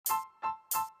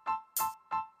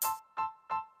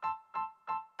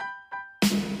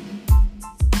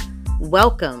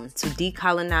Welcome to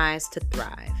Decolonize to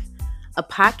Thrive, a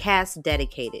podcast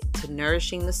dedicated to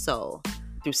nourishing the soul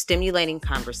through stimulating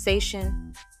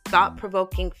conversation,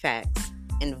 thought-provoking facts,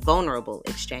 and vulnerable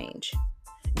exchange.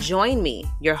 Join me,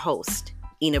 your host,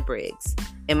 Ina Briggs,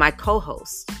 and my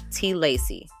co-host, T.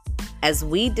 Lacey, as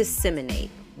we disseminate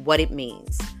what it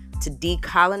means to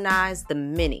decolonize the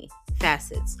many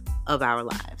facets of our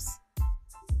lives.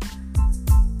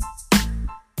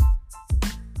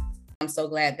 I'm so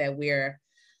glad that we're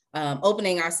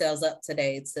opening ourselves up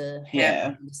today to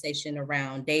have a conversation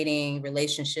around dating,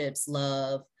 relationships,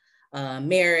 love,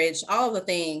 marriage, all the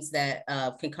things that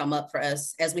can come up for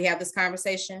us as we have this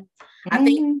conversation. Mm-hmm. I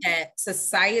think that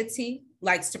society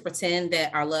likes to pretend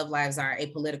that our love lives are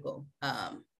apolitical.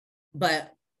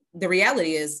 But the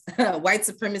reality is white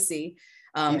supremacy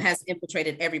has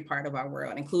infiltrated every part of our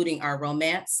world, including our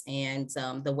romance and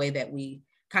the way that we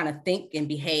kind of think and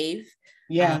behave.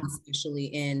 Especially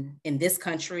in this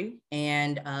country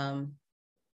and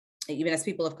even as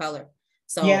people of color.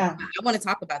 So I want to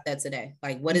talk about that today.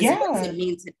 Like, what does it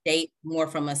mean to date more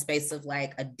from a space of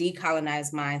like a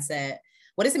decolonized mindset?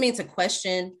 What does it mean to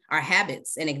question our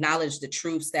habits and acknowledge the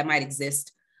truths that might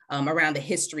exist around the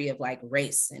history of like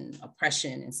race and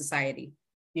oppression in society?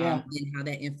 And how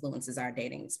that influences our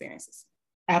dating experiences.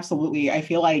 Absolutely. I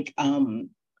feel like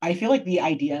the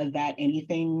idea that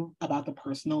anything about the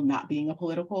personal not being the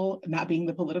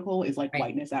political is like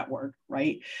whiteness at work,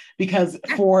 right? Because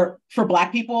for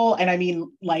Black people, and I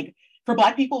mean like for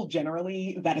Black people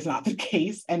generally, that is not the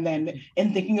case. And then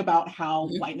in thinking about how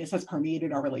whiteness has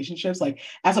permeated our relationships, like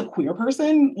as a queer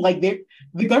person, like the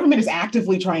government is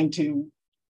actively trying to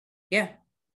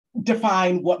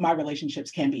define what my relationships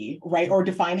can be, right? Or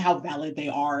define how valid they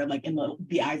are, like in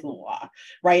the eyes of the law,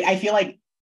 right? I feel like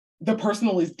the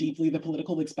personal is deeply the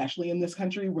political, especially in this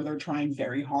country where they're trying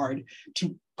very hard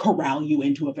to corral you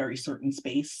into a very certain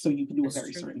space so you can do a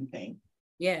very certain thing.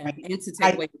 Yeah, right? And to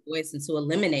take away your voice and to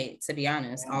eliminate, to be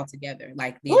honest, altogether,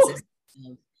 like the existence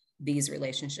of these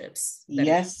relationships.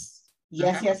 Yes.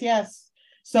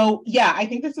 So I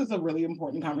think this is a really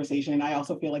important conversation. I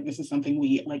also feel like this is something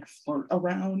we like flirt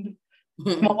around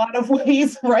in a lot of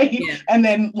ways, right? Yeah. And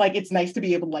then like it's nice to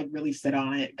be able to like really sit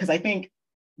on it because I think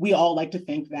we all like to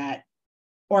think that,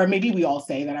 or maybe we all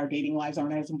say that our dating lives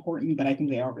aren't as important, but I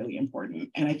think they are really important.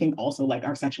 And I think also like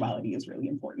our sexuality is really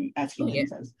important as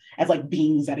humans, as like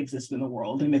beings that exist in the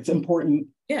world. And it's important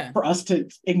for us to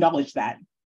acknowledge that.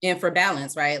 And for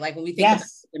balance, right? Like when we think about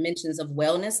dimensions of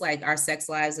wellness, like our sex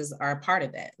lives are a part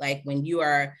of that. Like when you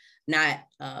are not,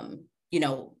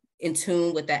 in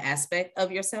tune with that aspect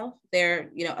of yourself, there,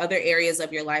 other areas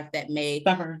of your life that may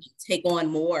take on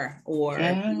more or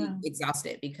be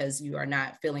exhausted because you are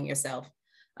not feeling yourself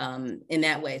in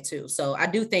that way too. So I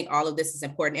do think all of this is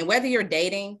important. And whether you're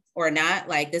dating or not,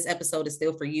 like this episode is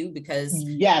still for you because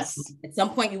at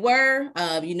some point you were,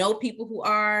 people who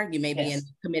are, you may be in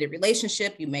a committed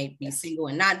relationship, you may be single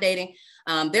and not dating.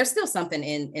 There's still something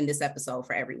in this episode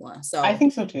for everyone. So I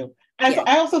think so too. And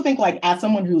I also think like as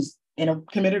someone who's in a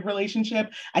committed relationship,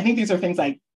 I think these are things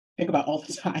I think about all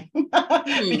the time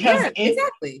because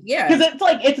it's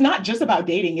like, it's not just about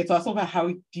dating. It's also about how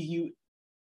do you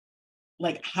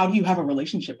have a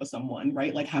relationship with someone,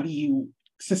 right? Like, how do you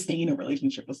sustain a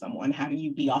relationship with someone? How do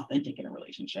you be authentic in a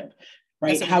relationship,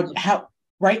 right? How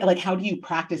do you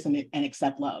practice and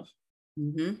accept love?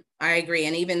 Mm-hmm. I agree.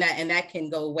 And even that can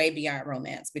go way beyond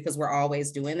romance because we're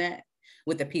always doing that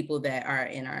with the people that are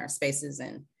in our spaces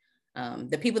and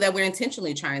the people that we're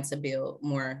intentionally trying to build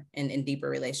more and deeper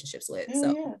relationships with.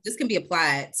 This can be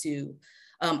applied to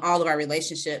all of our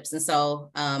relationships. And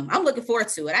so I'm looking forward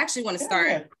to it. I actually want to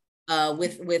start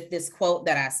with this quote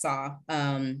that I saw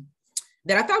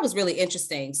that I thought was really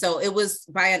interesting. So it was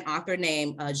by an author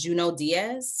named Junot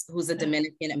Diaz, who's a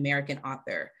Dominican American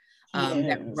author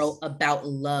that wrote about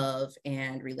love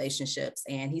and relationships.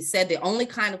 And he said the only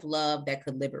kind of love that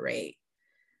could liberate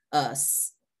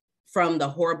us from the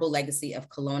horrible legacy of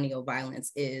colonial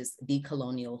violence is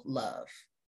decolonial love.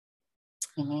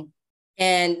 Mm-hmm.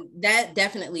 And that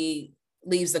definitely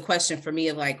leaves the question for me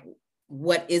of like,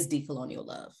 what is decolonial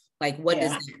love? Like, what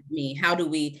does that mean? How do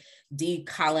we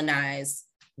decolonize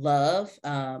love?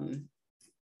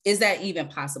 Is that even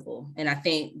possible? And I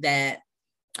think that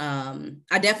I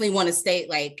definitely want to state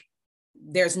like,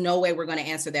 there's no way we're going to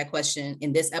answer that question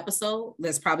in this episode.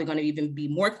 There's probably going to even be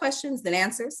more questions than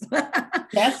answers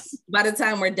by the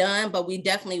time we're done. But we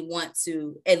definitely want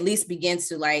to at least begin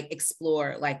to like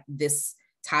explore like this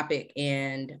topic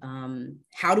and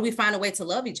how do we find a way to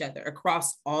love each other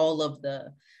across all of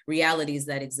the realities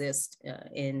that exist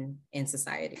in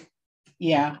society.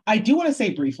 Yeah, I do want to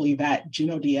say briefly that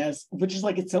Junot Diaz, which is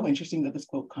like, it's so interesting that this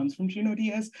quote comes from Junot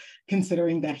Diaz,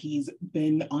 considering that he's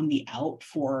been on the out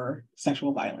for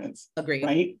sexual violence. Agreed.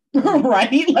 Right?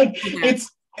 Right? Like it's,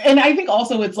 and I think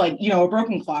also it's like, a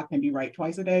broken clock can be right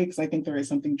twice a day, because I think there is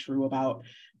something true about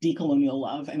decolonial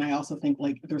love. And I also think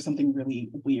like there's something really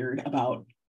weird about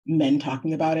men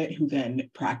talking about it who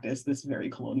then practice this very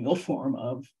colonial form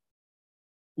of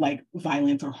like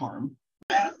violence or harm.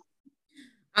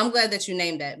 I'm glad that you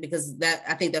named that, because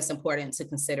I think that's important to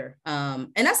consider. And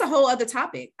that's a whole other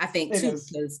topic, I think, too,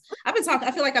 because I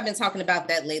feel like I've been talking about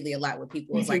that lately a lot with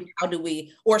people. It's like, how do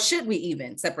we, or should we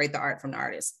even separate the art from the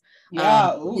artist?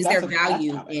 Yeah. Is there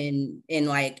value in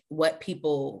like what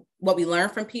we learn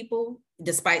from people,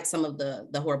 despite some of the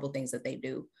horrible things that they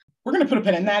do? We're going to put a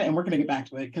pin in that, and we're going to get back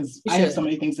to it, because I have so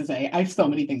many things to say.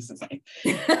 Definitely.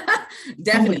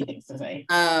 So many things to say.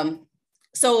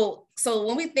 So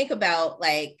when we think about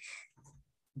like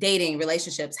dating,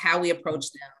 relationships, how we approach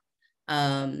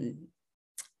them,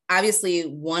 obviously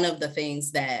one of the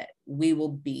things that we will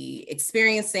be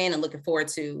experiencing and looking forward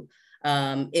to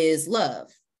is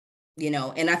love,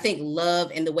 and I think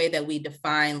love and the way that we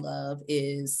define love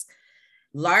is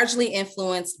largely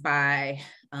influenced by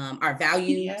our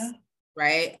values,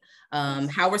 right?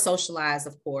 How we're socialized,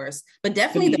 of course, but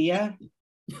definitely the media.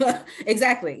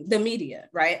 Exactly, the media,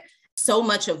 right? So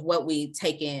much of what we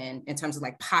take in terms of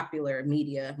like popular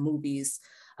media, movies,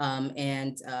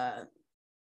 and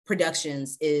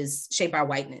productions is shaped by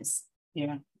whiteness.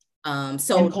 Yeah.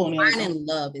 So finding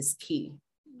love is key,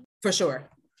 for sure.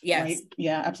 Yes. Right?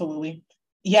 Yeah, absolutely.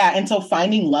 Yeah, and so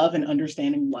finding love and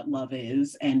understanding what love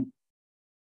is and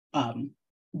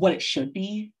what it should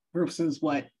be versus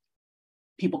what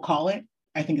people call it,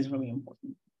 I think is really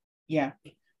important. Yeah.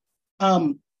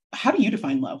 How do you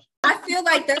define love? I feel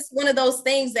like that's one of those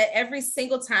things that every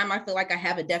single time I feel like I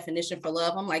have a definition for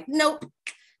love, I'm like, nope,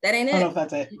 that ain't it. I don't know if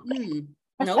that's it.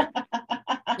 Nope.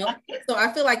 Nope. So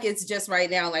I feel like it's just right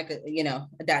now, like, a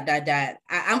dot.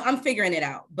 I'm figuring it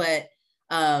out. But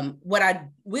what I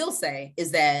will say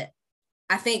is that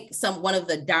I think one of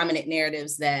the dominant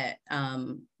narratives that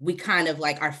we kind of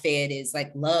like are fed is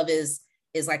like love is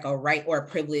like a right or a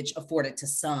privilege afforded to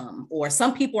some, or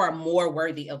some people are more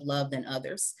worthy of love than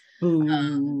others.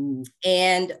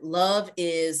 And love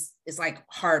is like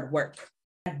hard work.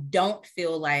 I don't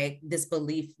feel like this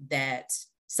belief that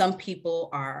some people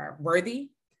are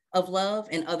worthy of love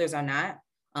and others are not.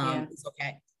 It's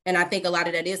okay. And I think a lot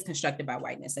of that is constructed by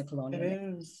whiteness and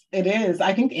colonialism. It is.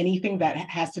 I think anything that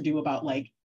has to do about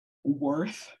like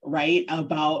worth, right?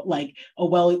 About like, oh,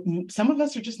 well, some of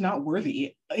us are just not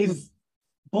worthy is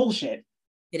bullshit.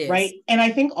 It is. Right. And I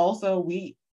think also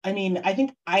I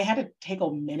think I had to take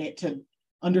a minute to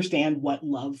understand what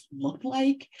love looked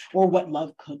like or what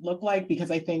love could look like,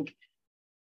 because I think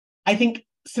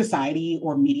society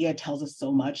or media tells us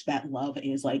so much that love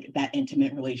is like that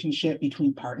intimate relationship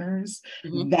between partners,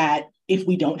 that if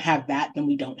we don't have that, then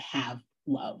we don't have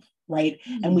love, right?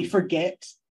 And we forget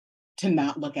to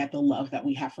not look at the love that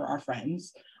we have for our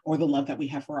friends, or the love that we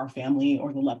have for our family,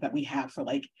 or the love that we have for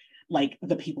like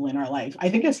the people in our life. I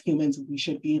think as humans, we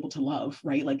should be able to love,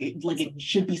 right? Like it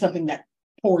should be something that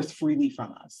pours freely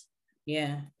from us.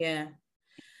 Yeah.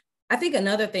 I think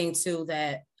another thing too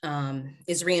that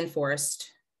is reinforced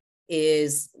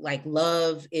is like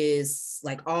love is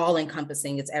like all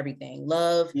encompassing. It's everything.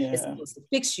 Love is supposed to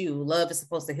fix you. Love is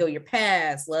supposed to heal your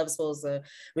past. Love is supposed to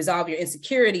resolve your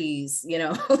insecurities.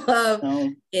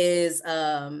 Love is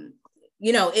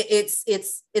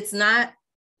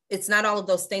it's not all of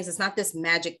those things. It's not this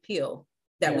magic pill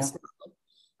that was.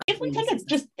 If we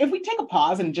take a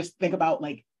pause and just think about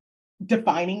like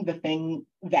defining the thing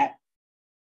that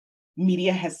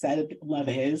media has said love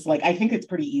is, like, I think it's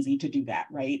pretty easy to do that,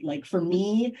 right? Like for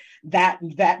me, that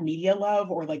media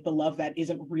love, or like the love that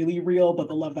isn't really real, but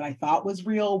the love that I thought was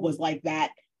real, was like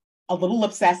that a little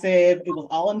obsessive. It was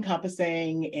all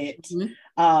encompassing.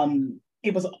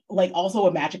 It was like also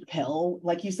a magic pill,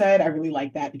 like you said. I really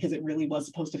like that, because it really was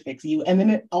supposed to fix you. And then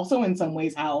it also, in some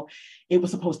ways, how it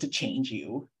was supposed to change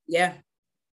you. Yeah.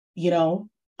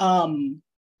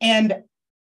 And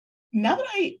now that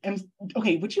I am,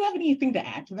 okay, would you have anything to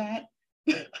add to that?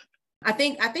 I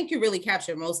think you really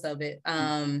captured most of it.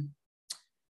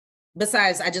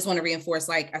 Besides, I just want to reinforce,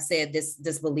 like I said,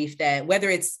 this belief that whether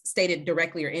it's stated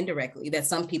directly or indirectly, that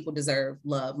some people deserve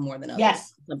love more than others.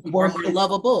 Yes. Some people are more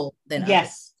lovable than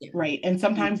others. Yeah. Right. And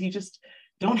sometimes you just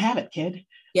don't have it, kid.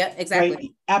 Yeah, exactly. Right?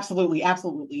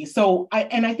 Absolutely. So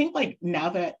I think like now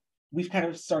that we've kind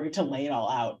of started to lay it all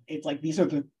out, it's like these are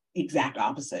the exact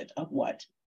opposite of what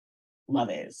love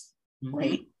is,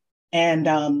 right? And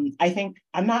I think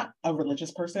I'm not a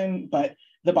religious person, but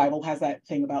the Bible has that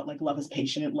thing about like love is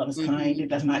patient, love is kind, it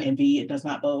does not envy, it does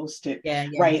not boast,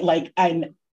 right? Like,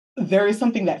 and there is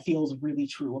something that feels really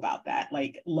true about that.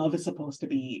 Like love is supposed to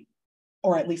be,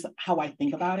 or at least how I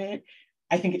think about it,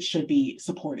 I think it should be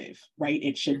supportive, right?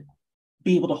 It should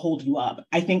be able to hold you up.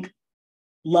 I think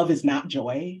love is not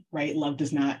joy, right? Love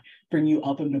does not bring you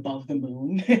up and above the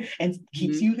moon and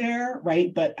keeps you there,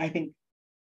 right? But I think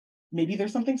maybe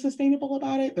there's something sustainable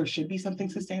about it. There should be something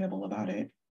sustainable about it.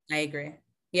 I agree.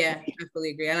 Yeah, I fully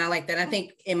agree. And I like that. I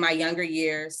think in my younger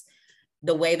years,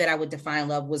 the way that I would define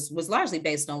love was largely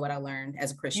based on what I learned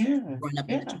as a Christian, growing up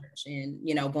in the church,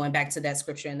 and going back to that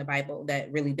scripture in the Bible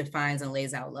that really defines and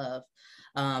lays out love.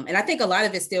 And I think a lot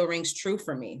of it still rings true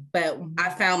for me, but I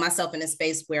found myself in a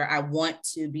space where I want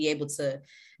to be able to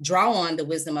draw on the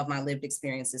wisdom of my lived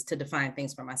experiences to define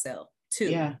things for myself too.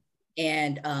 Yeah.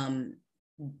 And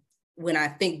when I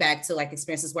think back to like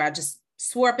experiences where I just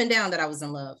swore up and down that I was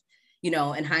in love,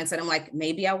 in hindsight, I'm like,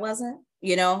 maybe I wasn't,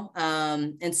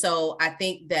 and so I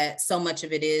think that so much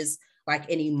of it is like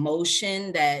an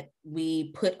emotion that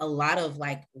we put a lot of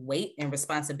like weight and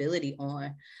responsibility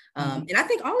on. And I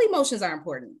think all emotions are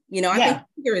important. I think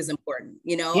fear is important,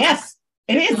 Yes,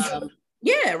 it is.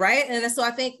 Yeah, right. And so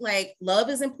I think like love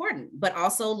is important, but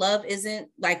also love isn't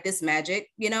like this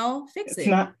magic, fix it.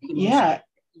 Not, yeah.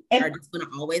 And are just going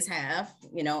to always have,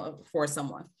 for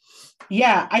someone.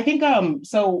 Yeah, I think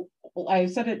so I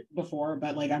said it before,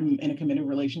 but like I'm in a committed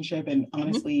relationship, and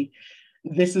honestly,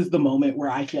 this is the moment where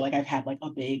I feel like I've had like a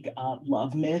big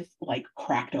love myth like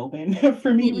cracked open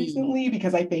for me recently,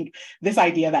 because I think this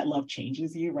idea that love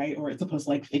changes you, right? Or it's supposed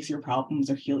to like fix your problems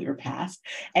or heal your past.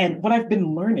 And what I've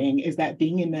been learning is that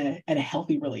being in a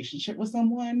healthy relationship with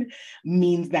someone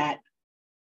means that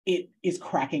it is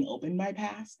cracking open my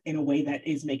past in a way that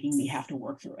is making me have to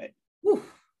work through it. Whew.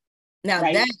 Now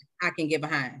right? That I can get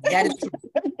behind. That is true.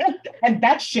 And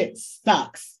that shit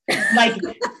sucks. Like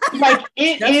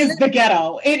it is the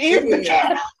ghetto. It is the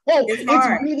ghetto.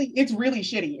 It's really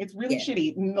shitty. It's really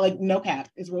shitty. Like no cap.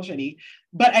 It's real shitty.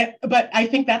 But I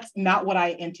think that's not what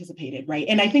I anticipated, right?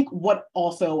 And I think what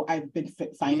also I've been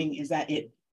finding is that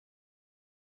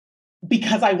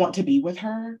because I want to be with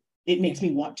her, it makes me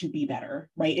want to be better,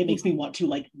 right? It makes me want to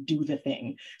like do the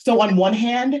thing. So on one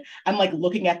hand, I'm like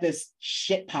looking at this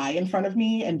shit pie in front of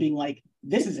me and being like,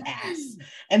 this is ass.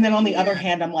 And then on the other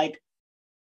hand, I'm like,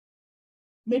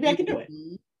 maybe I can do it.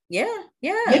 Yeah.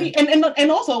 Maybe,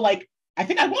 and also like, I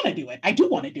think I want to do it. I do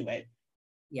want to do it.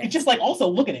 Yes. It's just like, also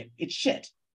look at it. It's shit.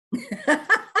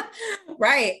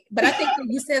 Right. But I think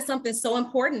you said something so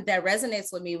important that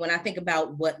resonates with me when I think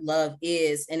about what love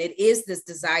is. And it is this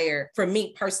desire for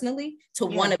me personally to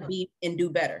want to be and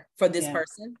do better for this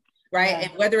person. Right.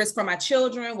 And whether it's for my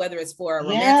children, whether it's for a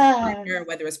romantic partner,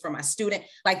 whether it's for my student,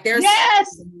 like there's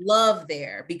love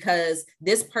there because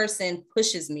this person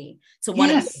pushes me to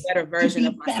want to be a better version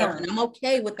of myself. And I'm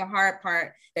okay with the hard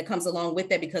part that comes along with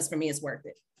that because for me, it's worth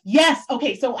it. Yes.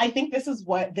 Okay. So I think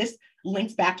this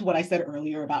links back to what I said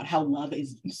earlier about how love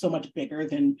is so much bigger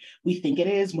than we think it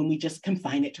is when we just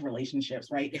confine it to relationships,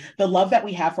 right? Yeah. The love that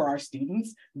we have for our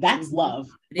students, that's love,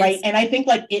 right? And I think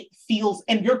like it feels,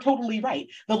 and you're totally right.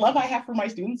 The love I have for my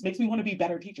students makes me want to be a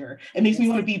better teacher. It makes me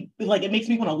want to be like, it makes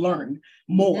me want to learn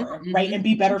more, right? And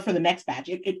be better for the next batch.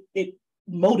 It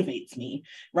motivates me,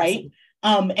 right?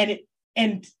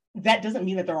 And that doesn't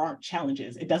mean that there aren't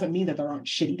challenges. It doesn't mean that there aren't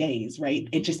shitty days, right?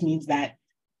 It just means that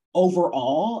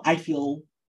overall, I feel,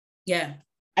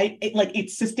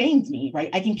 it sustains me, right?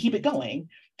 I can keep it going.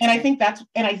 And I think that's,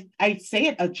 and I say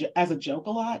it as a joke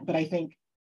a lot, but I think,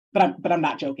 but I'm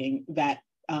not joking, that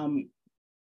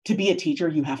to be a teacher,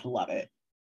 you have to love it.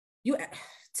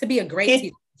 To be a great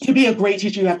teacher. To be a great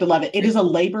teacher, you have to love it. It is a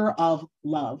labor of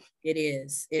love. It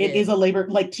is. It is a labor,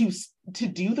 like to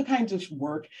do the kinds of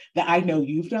work that I know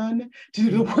you've done, to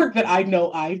do the work that I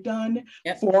know I've done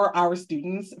for our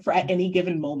students for at any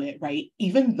given moment, right?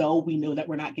 Even though we know that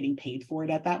we're not getting paid for it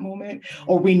at that moment,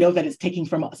 or we know that it's taking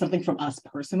from something from us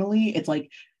personally, it's like,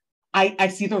 I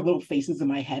see their little faces in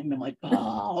my head and I'm like,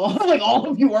 oh, like all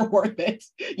of you are worth it,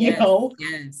 you know?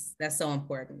 Yes, that's so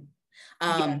important.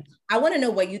 I want to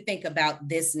know what you think about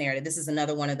this narrative. This is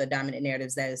another one of the dominant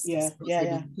narratives that is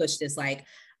pushed. Is like,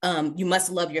 you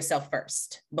must love yourself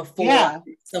first before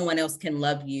someone else can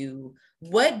love you.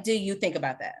 What do you think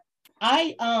about that?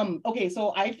 Okay,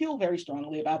 so I feel very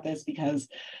strongly about this because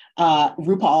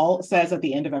RuPaul says at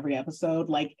the end of every episode,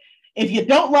 like, if you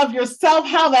don't love yourself,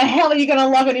 how the hell are you going to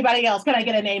love anybody else? Can I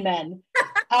get an amen?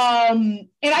 And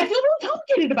I feel really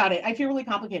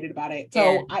complicated about it.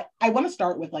 So I want to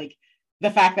start with like the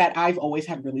fact that I've always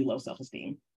had really low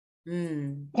self-esteem.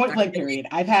 Point blank period.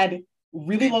 I've had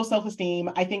really low self-esteem.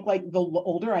 I think like the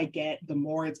older I get, the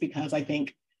more it's because I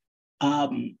think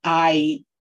I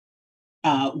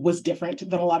was different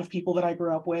than a lot of people that I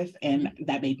grew up with, and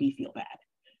that made me feel bad.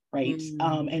 Right.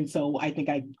 And so I think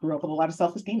I grew up with a lot of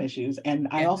self-esteem issues. And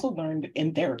I also learned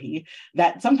in therapy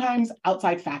that sometimes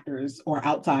outside factors or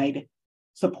outside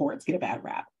supports get a bad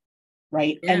rap.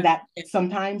 Right. And that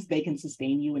sometimes they can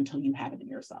sustain you until you have it in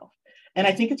yourself. And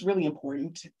I think it's really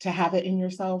important to have it in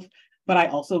yourself. But I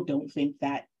also don't think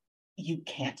that you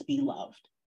can't be loved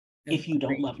if you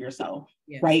don't love yourself.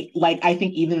 Right. Like, I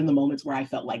think even in the moments where I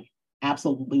felt like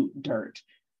absolute dirt,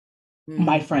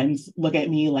 my friends look at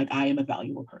me like I am a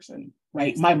valuable person,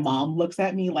 right? My mom looks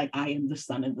at me like I am the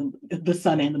sun and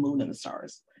the moon and the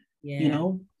stars. You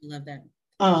know? I love that.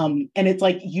 And it's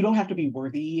like, you don't have to be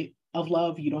worthy of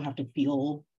love. You don't have to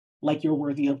feel like you're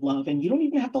worthy of love. And you don't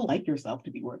even have to like yourself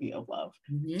to be worthy of love.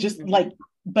 Just like,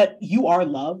 but you are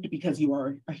loved because you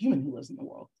are a human who lives in the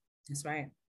world. That's right.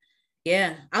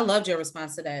 Yeah, I loved your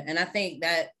response to that. And I think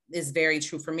that is very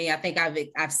true for me. I think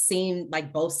I've seen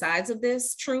like both sides of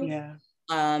this truth.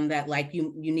 That like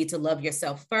you need to love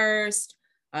yourself first.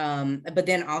 But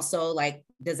then also, like,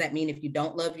 does that mean if you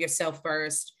don't love yourself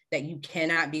first, that you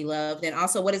cannot be loved? And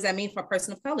also, what does that mean for a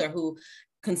person of color who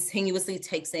continuously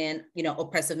takes in, you know,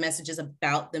 oppressive messages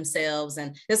about themselves?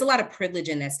 And there's a lot of privilege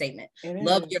in that statement.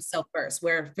 Love yourself first,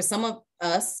 where for some of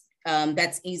us,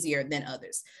 that's easier than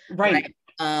others. Right.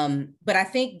 But I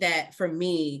think that for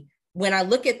me, when I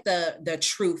look at the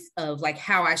truth of like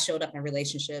how I showed up in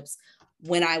relationships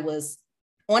when I was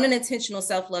on an intentional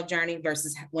self-love journey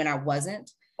versus when I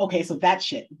wasn't. Okay, so that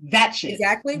shit.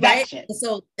 Exactly, right? Shit.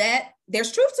 So that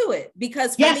there's truth to it,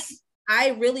 because for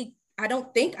me, I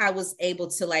don't think I was able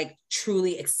to like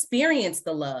truly experience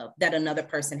the love that another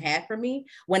person had for me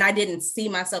when I didn't see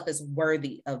myself as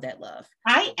worthy of that love.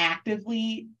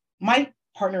 My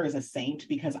partner is a saint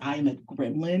because I'm a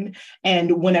gremlin.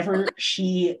 And whenever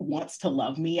she wants to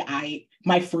love me,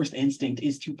 my first instinct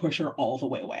is to push her all the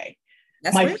way away.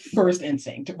 That's my first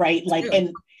instinct, right? Like,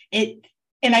 and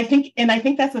I think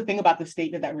that's the thing about the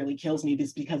statement that really kills me,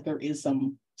 is because there is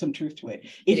some truth to it.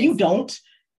 If you don't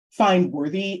find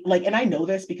worthy, like, and I know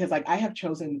this because like I have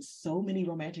chosen so many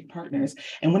romantic partners,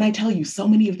 and when I tell you, so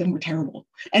many of them were terrible,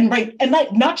 and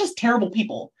like not just terrible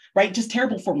people, right? Just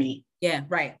terrible for me. Yeah,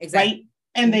 right, exactly. Right.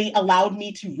 And they allowed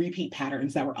me to repeat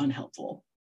patterns that were unhelpful.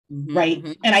 Right.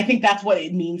 And I think that's what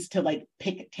it means to like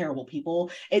pick terrible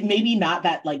people. It may be not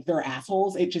that like they're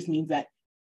assholes. It just means that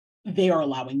they are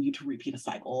allowing you to repeat a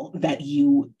cycle that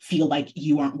you feel like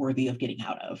you aren't worthy of getting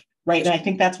out of. Right. And I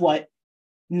think that's what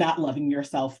not loving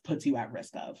yourself puts you at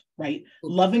risk of. Right.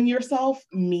 Loving yourself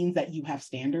means that you have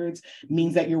standards,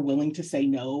 means that you're willing to say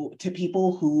no to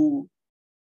people who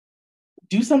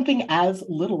do something as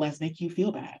little as make you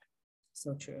feel bad.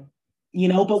 So true. You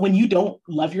know, but when you don't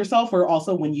love yourself, or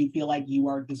also when you feel like you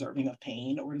are deserving of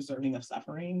pain or deserving of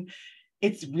suffering,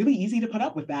 it's really easy to put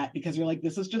up with that because you're like,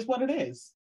 this is just what it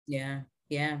is. Yeah.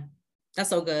 Yeah. That's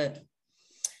so good.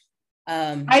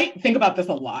 I think about this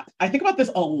a lot. That's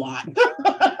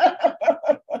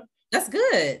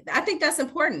good. I think that's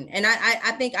important. And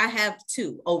I think I have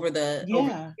too over the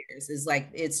years. Is like,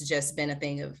 it's just been a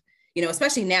thing of, you know,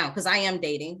 especially now, because I am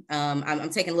dating. I'm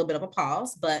taking a little bit of a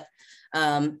pause, but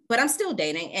I'm still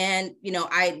dating. And, you know,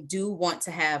 I do want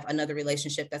to have another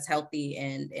relationship that's healthy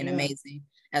and amazing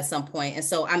at some point. And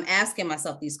so I'm asking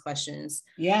myself these questions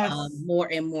more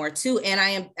and more too.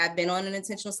 And I've been on an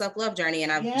intentional self-love journey,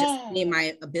 and I've just seen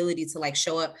my ability to like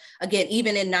show up again,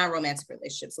 even in non-romantic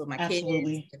relationships with my kids,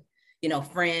 you know,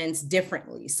 friends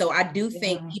differently. So I do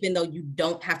think even though you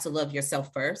don't have to love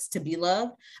yourself first to be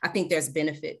loved, I think there's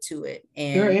benefit to it.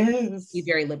 And there is. It's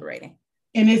very liberating.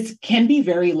 And it can be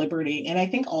very liberating. And I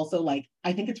think also like,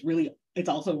 it's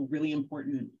also really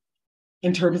important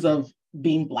in terms of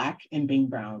being Black and being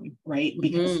brown, right?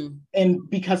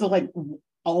 Because of like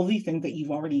all these things that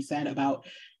you've already said about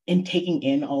and taking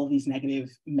in all of these negative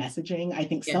messaging, I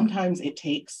think sometimes it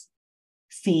takes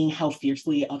seeing how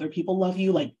fiercely other people love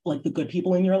you, like the good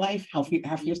people in your life, how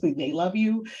fiercely they love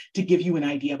you, to give you an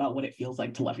idea about what it feels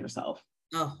like to love yourself.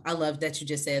 Oh, I love that you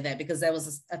just said that, because that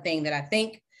was a thing that I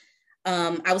think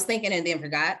I was thinking and then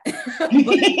forgot.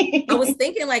 I was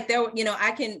thinking like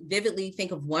I can vividly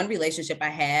think of one relationship I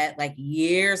had like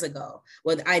years ago.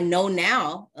 Well, I know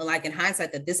now, like in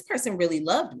hindsight, that this person really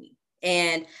loved me.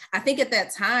 And I think at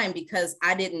that time, because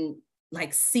I didn't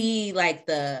like see like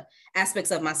the aspects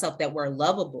of myself that were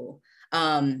lovable,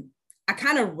 I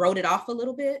kind of wrote it off a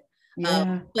little bit.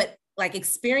 But like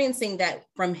experiencing that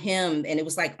from him, and it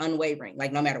was like unwavering,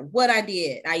 like no matter what I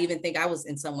did, I even think I was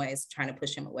in some ways trying to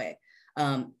push him away.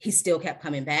 he still kept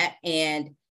coming back.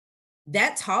 And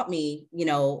that taught me,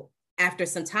 after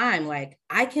some time, like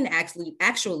I can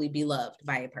actually be loved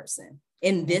by a person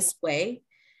in this way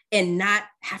and not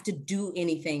have to do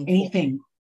anything.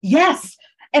 Yes.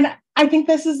 And I think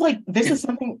this is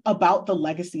something about the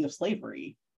legacy of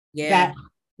slavery. That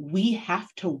we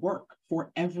have to work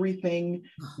for everything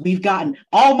we've gotten.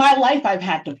 All my life I've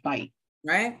had to fight.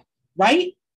 Right.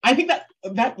 I think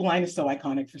that line is so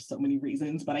iconic for so many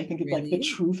reasons, but I think it's like the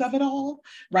truth of it all,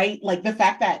 right? Like the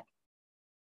fact that,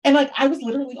 and like I was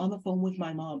literally on the phone with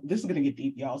my mom. This is gonna get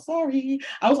deep, y'all. Sorry.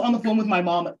 I was on the phone with my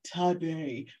mom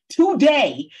today,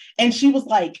 and she was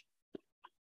like,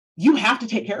 you have to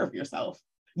take care of yourself.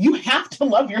 You have to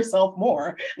love yourself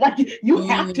more. Like you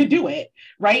have to do it,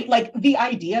 right? Like the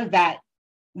idea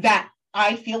that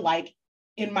I feel like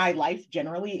in my life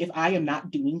generally, if I am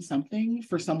not doing something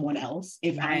for someone else,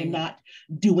 if I am not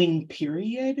doing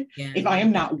period, if I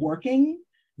am not working,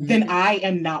 then I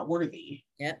am not worthy.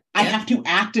 I have to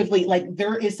actively, like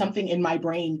there is something in my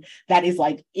brain that is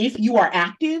like, if you are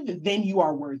active, then you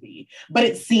are worthy. But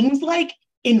it seems like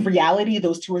in reality,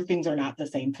 those two things are not the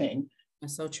same thing.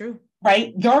 That's so true.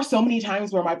 Right? There are so many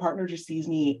times where my partner just sees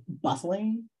me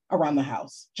bustling around the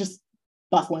house, just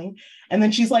bustling. And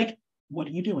then she's like, what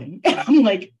are you doing? And I'm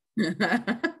like,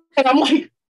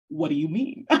 what do you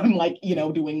mean? I'm like,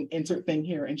 doing insert thing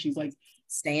here. And she's like,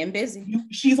 staying busy.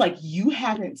 She's like, you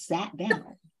haven't sat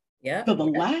down for the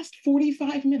last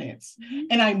 45 minutes.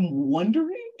 And I'm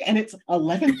wondering, and it's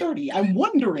 11:30, I'm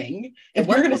wondering if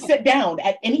we're going to sit down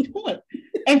at any point.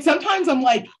 And sometimes I'm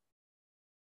like,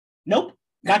 nope,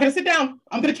 not going to sit down.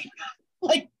 I'm going to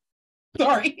like,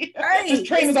 sorry. This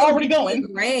train is already going.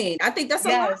 I think that's a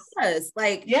lot of us.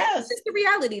 Like, it's just the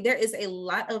reality. There is a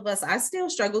lot of us. I still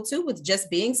struggle too with just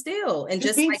being still and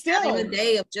just like having a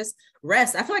day of just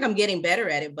rest. I feel like I'm getting better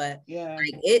at it, but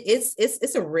like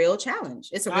it's a real challenge.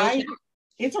 It's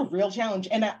a real challenge.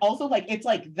 And I also like, it's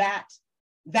like that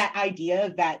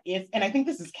idea that and I think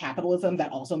this is capitalism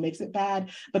that also makes it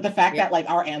bad, but the fact that like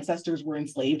our ancestors were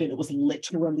enslaved and it was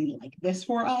literally like this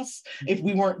for us. If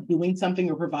we weren't doing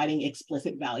something or providing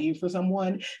explicit value for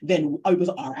someone, then it was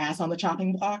our ass on the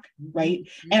chopping block, right?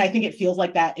 And I think it feels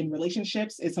like that in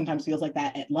relationships. It sometimes feels like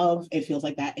that at love. It feels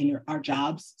like that in our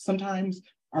jobs sometimes.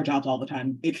 Our jobs all the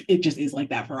time. It just is like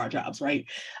that for our jobs, right?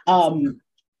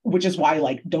 Which is why,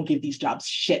 like, don't give these jobs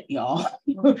shit, y'all.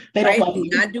 They don't love you.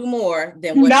 Not do more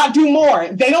than do not do more.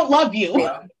 They don't love you.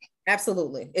 Yeah,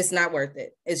 absolutely. It's not worth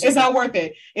it. It's not worth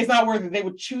it. It's not worth it. They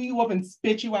would chew you up and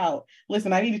spit you out.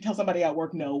 Listen, I need to tell somebody at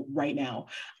work no right now.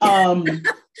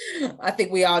 I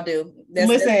think we all do.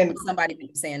 There's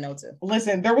somebody saying no to.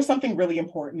 Listen, there was something really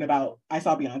important about, I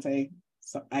saw Beyonce,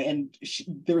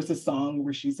 there was a song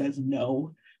where she says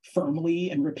no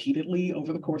firmly and repeatedly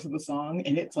over the course of the song.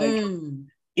 And it's like,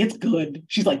 it's good.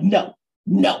 She's like, no.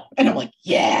 And I'm like,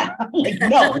 yeah, like,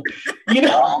 no,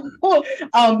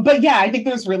 but yeah, I think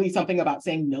there's really something about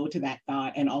saying no to that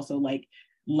thought and also like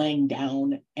laying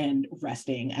down and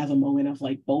resting as a moment of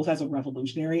like, both as a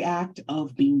revolutionary act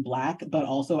of being Black, but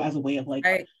also as a way of like,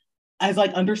 as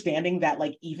like understanding that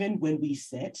like, even when we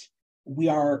sit, we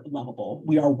are lovable,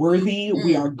 we are worthy,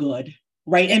 we are good.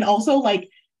 Right. And also like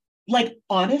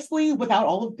honestly, without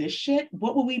all of this shit,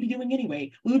 what would we be doing anyway?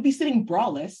 We would be sitting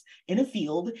braless in a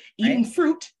field, eating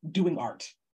fruit, doing art.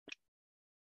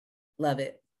 Love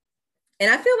it.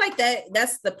 And I feel like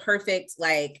that's the perfect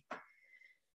like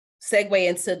segue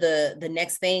into the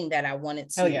next thing that I wanted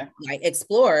to like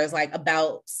explore is like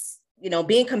about,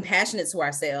 being compassionate to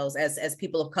ourselves as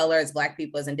people of color, as Black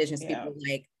people, as Indigenous people,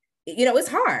 like, it's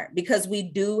hard because we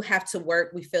do have to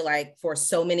work, we feel like, for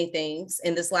so many things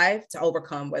in this life to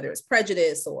overcome, whether it's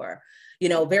prejudice or,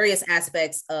 various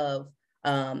aspects of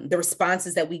the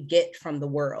responses that we get from the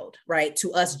world, right?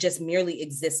 To us just merely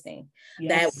existing,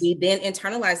 that we then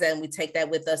internalize that and we take that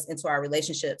with us into our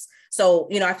relationships. So,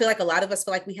 I feel like a lot of us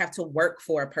feel like we have to work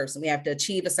for a person. We have to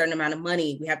achieve a certain amount of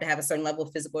money. We have to have a certain level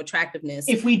of physical attractiveness.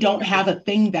 If we don't have a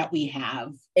thing that we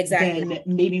have, then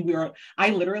maybe I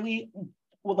literally,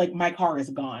 like my car is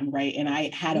gone, right? And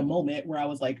I had a moment where I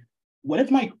was like, what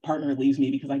if my partner leaves me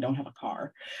because I don't have a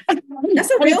car? That's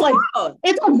a real thing.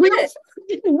 It's a real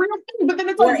thing. But then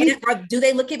it's like, or do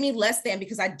they look at me less than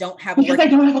because I don't have a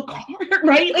car,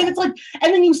 right? And it's like,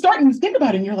 and then you start and you think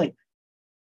about it and you're like,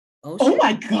 oh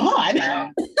my God.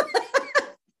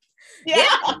 Yeah.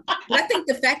 I think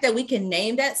the fact that we can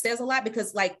name that says a lot,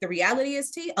 because like the reality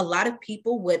is, a lot of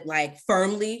people would like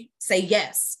firmly say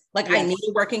yes. Like, I need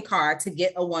a working car to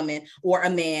get a woman or a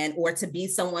man or to be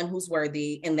someone who's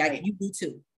worthy, and that you do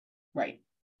too. Right.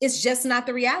 It's just not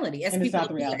the reality. As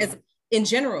in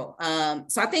general.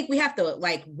 So I think we have to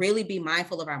like really be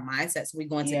mindful of our mindsets when we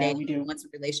go into dating, go into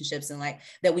relationships, and like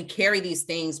that we carry these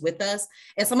things with us.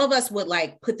 And some of us would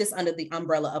like put this under the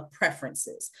umbrella of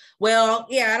preferences. Well,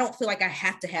 yeah, I don't feel like I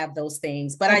have to have those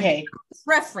things, but I do have a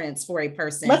preference for a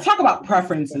person. Let's talk about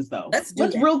preferences though. Let's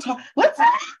real talk.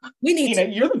 We need to.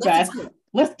 You're the best. Explore.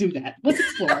 Let's do that. Let's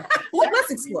explore.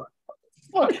 Let's explore.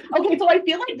 Okay, so I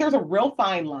feel like there's a real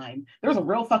fine line. There's a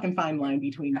real fucking fine line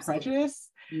between prejudice,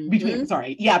 between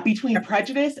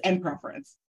prejudice and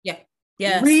preference. Yeah.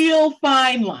 Yeah. Real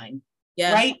fine line.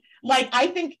 Yeah. Right? Like, I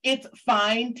think it's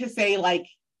fine to say like,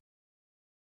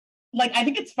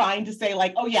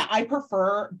 oh yeah, I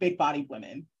prefer big-bodied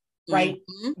women, right?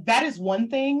 That is one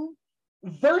thing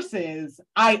versus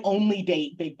I only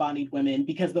date big-bodied women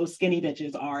because those skinny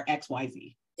bitches are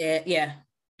XYZ. Yeah.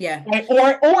 Right?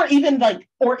 Or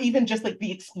even just like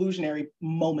the exclusionary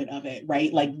moment of it,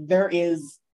 right? Like there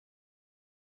is,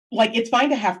 like, it's fine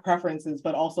to have preferences,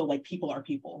 but also like people are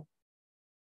people.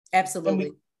 Absolutely.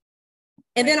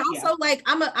 And then also like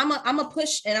I'm a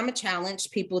push and I'm a challenge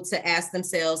people to ask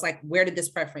themselves, like, where did this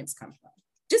preference come from?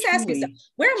 Just ask yourself,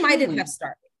 where might it have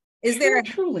started? Is there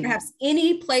perhaps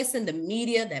any place in the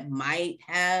media that might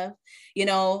have,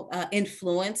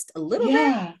 influenced a little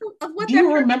bit of what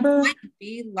that might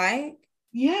be like?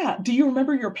 Yeah. Do you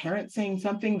remember your parents saying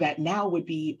something that now would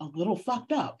be a little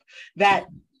fucked up that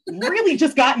really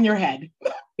just got in your head?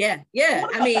 Yeah.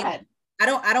 I mean, I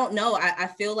don't know. I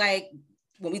feel like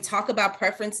when we talk about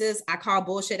preferences, I call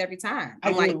bullshit every time.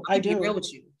 I do. Be real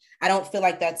with you. I don't feel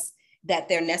like that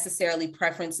they're necessarily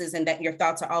preferences and that your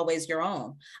thoughts are always your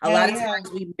own. A lot of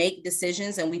times we make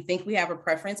decisions and we think we have a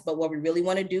preference, but what we really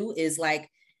want to do is like,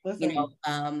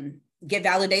 get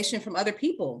validation from other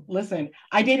people. Listen,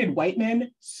 I dated white men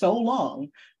so long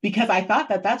because I thought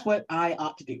that that's what I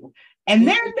ought to do. And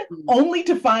then only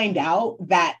to find out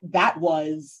that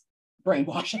was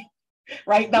brainwashing,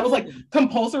 right? That was like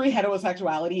compulsory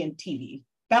heterosexuality and TV.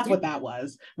 That's what that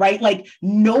was, right? Like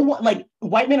no one, like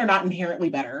white men are not inherently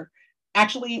better.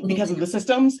 Actually, because of the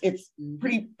systems, it's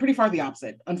pretty far the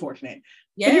opposite, unfortunate.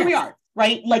 Yeah. But here we are,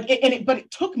 right? Like, but it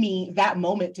took me that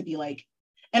moment to be like,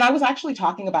 and I was actually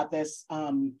talking about this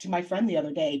to my friend the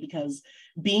other day, because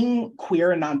being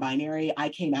queer and non-binary, I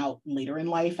came out later in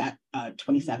life at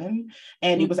 27,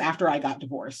 and it was after I got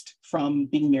divorced from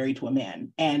being married to a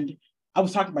man. And I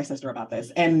was talking to my sister about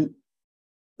this, and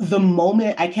the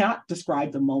moment, I cannot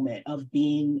describe the moment of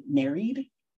being married,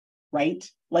 right?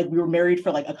 Like we were married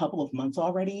for like a couple of months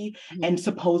already, and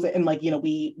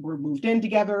we were moved in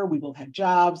together. We both had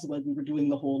jobs. Like we were doing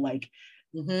the whole like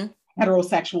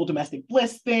heterosexual domestic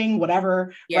bliss thing,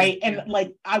 whatever, right? And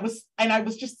like I was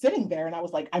just sitting there, and I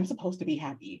was like, I'm supposed to be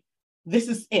happy. This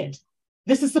is it.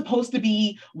 This is supposed to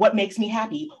be what makes me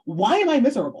happy. Why am I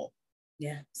miserable?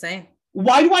 Yeah, same.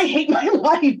 Why do I hate my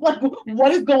life? Like,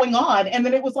 what is going on? And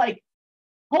then it was like,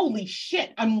 holy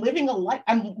shit, I'm living a life.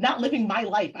 I'm not living my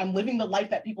life. I'm living the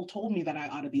life that people told me that I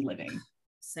ought to be living.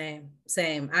 Same.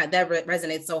 That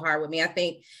resonates so hard with me. I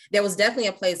think there was definitely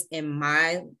a place in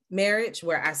my marriage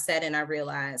where I sat and I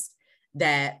realized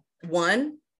that,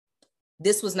 one,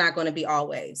 this was not going to be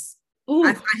always.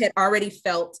 I had already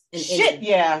felt an shit. Energy.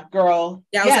 Yeah, girl.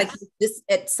 Yeah, I was like, this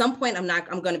at some point I'm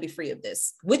going to be free of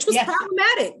this, which was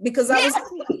problematic because I was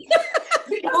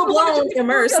full blown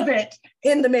immersed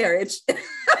in the marriage.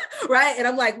 Right. And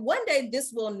I'm like, one day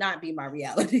this will not be my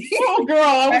reality. Oh girl,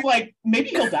 I was like, maybe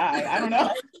he'll die. I don't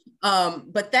know.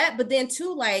 But then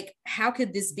too, like, how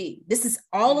could this be? This is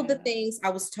all of the things I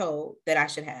was told that I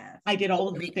should have. I did all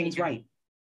of the things right.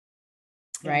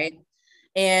 Right.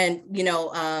 And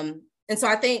and so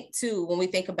I think too, when we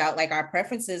think about like our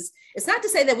preferences, it's not to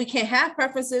say that we can't have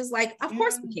preferences. Like, of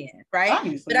course we can, right?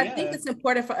 Obviously, but I think it's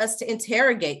important for us to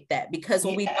interrogate that, because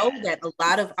when we know that a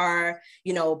lot of our,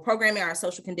 programming, our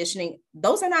social conditioning,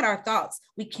 those are not our thoughts.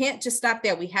 We can't just stop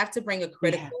there. We have to bring a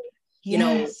critical,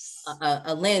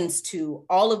 a lens to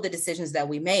all of the decisions that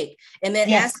we make, and then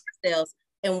ask ourselves,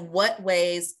 in what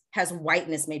ways has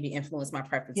whiteness maybe influenced my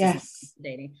preferences in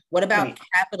dating? What about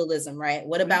capitalism, right?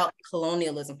 What about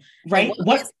colonialism? Right.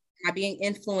 What am I being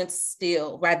influenced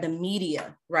still, right? The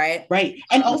media, right? Right.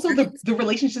 And also the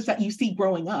relationships that you see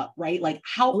growing up, right? Like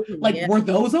how, were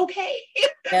those okay?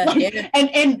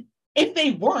 And if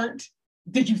they weren't,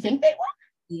 did you think they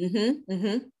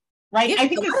were? Right. I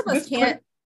think a lot of us can't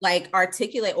like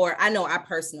articulate, or I know I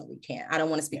personally can't. I don't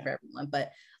want to speak for everyone,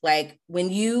 but like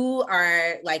when you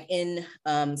are like in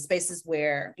spaces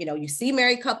where, you see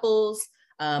married couples,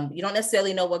 you don't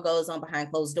necessarily know what goes on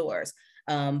behind closed doors.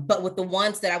 But with the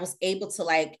ones that I was able to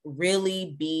like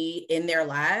really be in their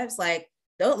lives, like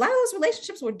a lot of those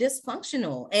relationships were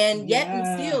dysfunctional, and yet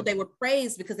and still they were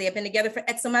praised because they had been together for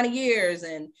X amount of years,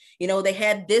 and they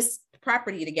had this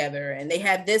property together, and they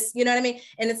had this, you know what I mean?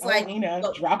 And it's like,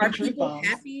 dropping truth bombs.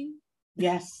 Happy?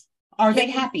 Yes. Are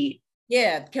they happy?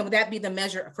 Yeah. Can that be the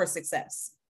measure for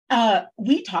success?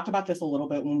 We talked about this a little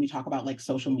bit when we talk about like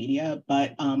social media,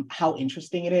 but how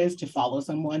interesting it is to follow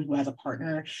someone who has a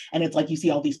partner, and it's like you see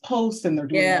all these posts and they're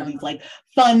doing all these like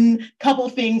fun couple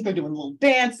things. They're doing little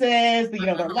dances,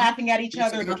 they're laughing at each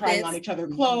other, they're trying on each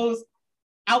other's clothes,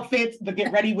 outfits, the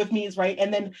get ready with me's, right?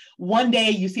 And then one day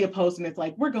you see a post and it's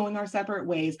like, we're going our separate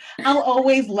ways. I'll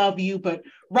always love you, but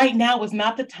right now is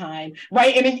not the time,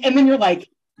 right? And then you're like,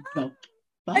 no.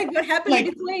 Like, what happened in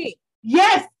between?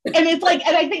 Yes. And it's like,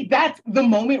 and I think that's the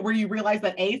moment where you realize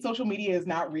that A, social media is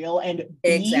not real, and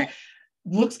B,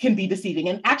 looks can be deceiving.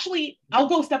 And actually, I'll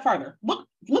go a step farther.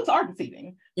 Looks are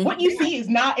deceiving. Mm-hmm. What you see is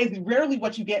rarely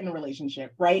what you get in a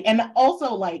relationship, right? And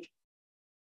also, like,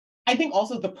 I think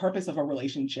also the purpose of a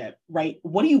relationship, right?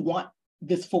 What do you want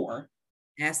this for?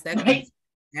 Ask that right? question.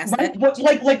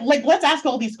 Right? Like, let's ask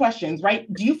all these questions,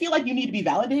 right? Do you feel like you need to be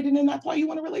validated and that's why you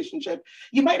want a relationship?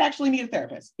 You might actually need a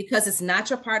therapist. Because it's not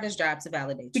your partner's job to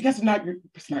validate you. Because it's not your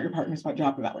partner's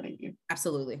job to validate you.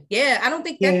 Absolutely. Yeah, I don't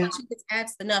think that question gets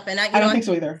asked enough. And I don't think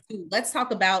so either. Let's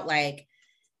talk about like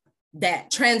that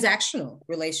transactional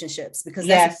relationships, because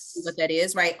that's what that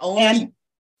is, right?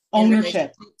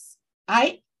 Ownership.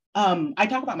 I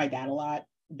talk about my dad a lot,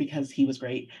 because he was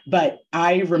great. But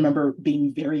I remember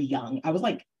being very young. I was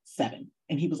like 7,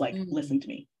 and he was like, listen to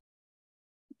me.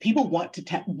 People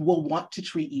will want to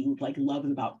treat you like love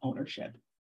is about ownership.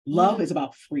 Love is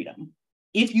about freedom.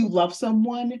 If you love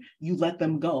someone, you let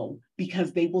them go,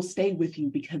 because they will stay with you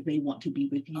because they want to be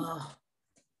with you.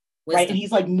 Right? And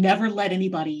he's like, never let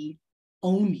anybody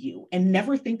own you, and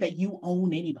never think that you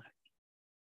own anybody.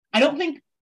 I don't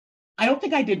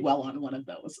think I did well on one of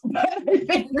those, but I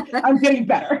think I'm getting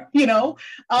better, and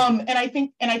I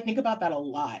think about that a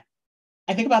lot.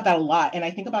 And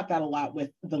I think about that a lot with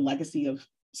the legacy of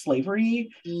slavery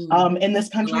in this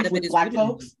country with Black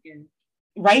folks,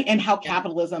 right? And how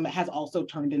capitalism has also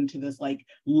turned into this like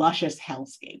luscious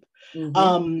hellscape.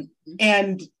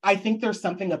 And I think there's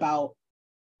something about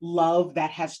love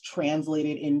that has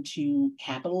translated into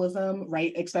capitalism,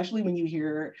 right? Especially when you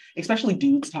hear, especially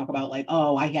dudes talk about like,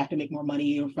 oh, I have to make more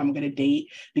money if I'm going to date,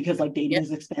 because like dating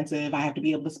is expensive. I have to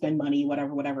be able to spend money,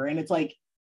 whatever. And it's like,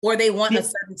 or they want a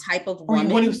certain type of woman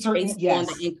based on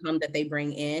the income that they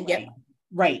bring in.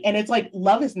 Right. And it's like,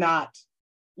 love is not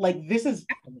like, this is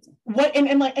what,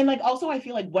 and like, also I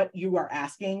feel like what you are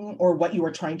asking, or what you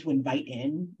are trying to invite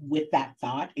in with that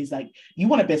thought, is like, you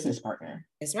want a business partner.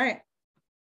 That's right.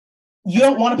 You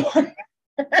don't want a partner.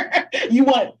 You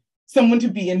want someone to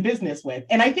be in business with.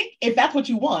 And I think if that's what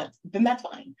you want, then that's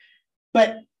fine.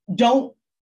 But don't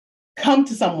come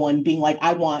to someone being like,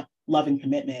 I want love and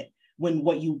commitment, when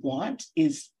what you want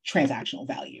is transactional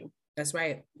value. That's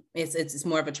right. It's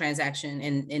more of a transaction,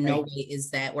 and in no way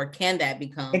is that, or can that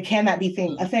become, a thing?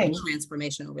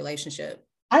 Transformational relationship.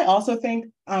 I also think,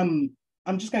 I'm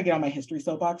just gonna get on my history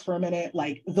soapbox for a minute.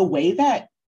 Like, the way that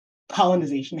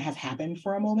colonization has happened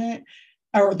for a moment,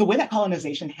 or the way that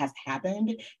colonization has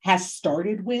happened, has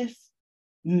started with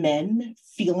men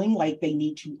feeling like they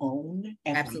need to own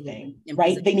everything,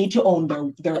 right? They need to own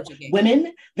their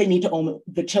women, they need to own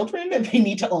the children, they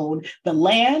need to own the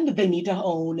land, they need to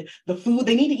own the food,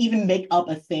 they need to even make up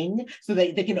a thing so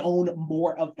that they can own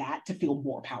more of that to feel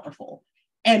more powerful.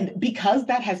 And because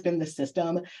that has been the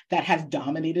system that has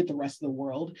dominated the rest of the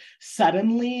world,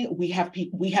 suddenly we have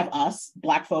us,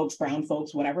 Black folks, brown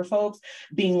folks, whatever folks,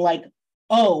 being like,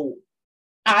 oh,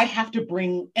 I have to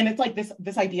bring, and it's like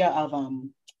this idea of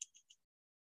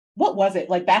what was it,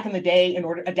 like back in the day, in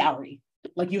order, a dowry,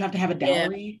 like you have to have a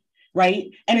dowry,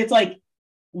 right? And it's like,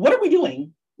 what are we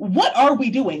doing? What are we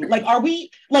doing? Like, are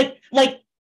we like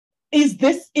is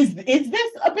this a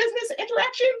business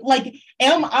interaction? Like,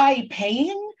 am I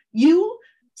paying you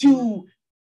to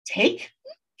take?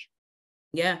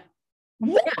 Yeah.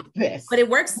 What is this? But it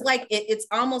works like it's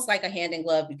almost like a hand in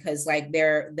glove, because like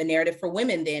the narrative for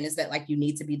women then is that like you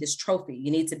need to be this trophy,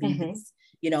 you need to be this,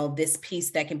 this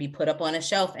piece that can be put up on a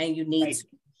shelf, and you need to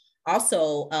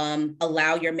also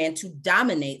allow your man to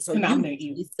dominate, so you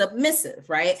be submissive,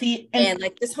 right? And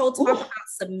like this whole talk about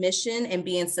submission and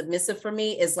being submissive for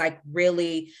me is like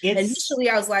really, initially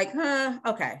I was like,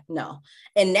 okay, no.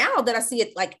 And now that I see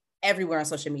it like everywhere on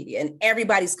social media, and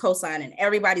everybody's co-signing,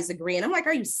 everybody's agreeing, I'm like,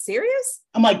 are you serious?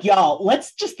 I'm like, y'all,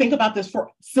 let's just think about this for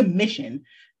submission.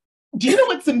 Do you know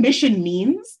what submission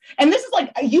means? And this is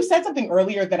like, you said something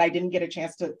earlier that I didn't get a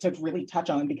chance to really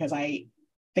touch on, because I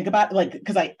think about like,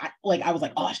 because I was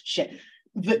like, oh shit,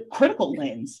 the critical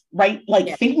lens, right?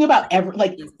 Like thinking about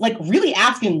like really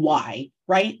asking why,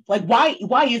 right? Like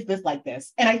why is this like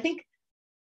this? And I think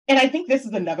this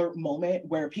is another moment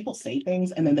where people say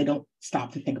things and then they don't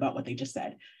stop to think about what they just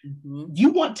said. Mm-hmm. You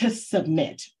want to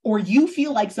submit, or you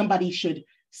feel like somebody should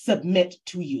submit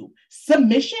to you.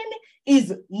 Submission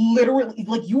is literally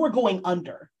like you are going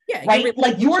under, right?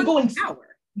 Like you are going power.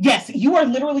 Yes, you are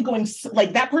literally going,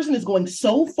 like that person is going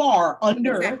so far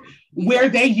under where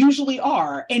they usually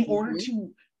are in order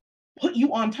to put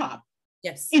you on top.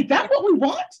 Yes. Is that what we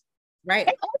want? Right.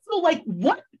 And also, like,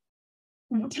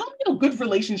 tell me a good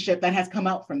relationship that has come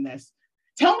out from this.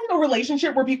 Tell me a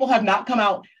relationship where people have not come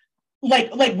out,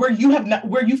 like where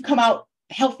you've come out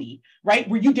healthy, right?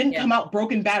 Where you didn't come out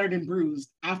broken, battered, and bruised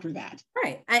after that.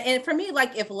 Right. And for me,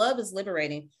 like if love is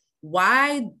liberating,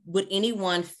 why would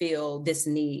anyone feel this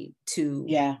need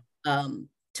to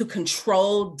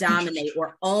control, dominate,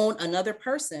 or own another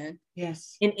person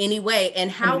in any way?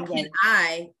 And how can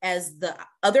I, as the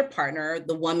other partner,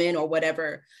 the woman or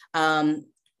whatever,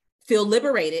 feel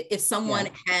liberated if someone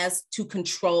has to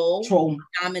control,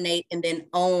 dominate, and then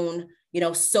own,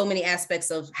 so many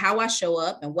aspects of how I show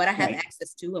up and what I have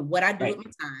access to and what I do with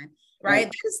my time. Right.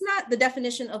 That is not the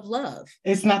definition of love.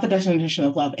 It's not the definition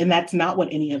of love. And that's not what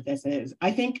any of this is.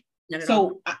 I think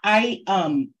so. I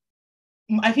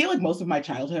feel like most of my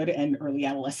childhood and early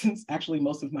adolescence, actually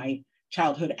most of my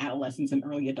childhood, adolescence, and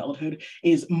early adulthood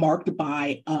is marked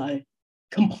by a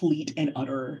complete and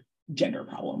utter gender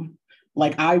problem.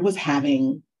 Like I was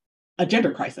having a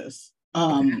gender crisis.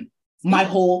 My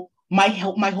whole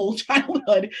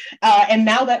childhood. And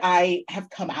now that I have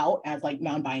come out as like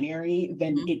non-binary,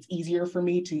 then it's easier for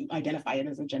me to identify it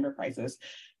as a gender crisis.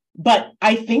 But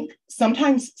I think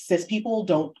sometimes cis people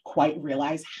don't quite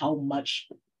realize how much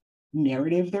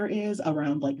narrative there is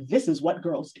around like, this is what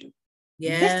girls do.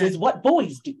 This is what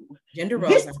boys do. Gender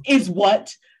roles. This is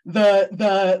what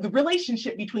the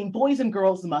relationship between boys and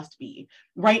girls must be,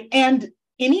 right? And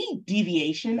any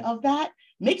deviation of that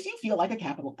makes you feel like a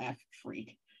capital F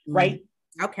freak. Right.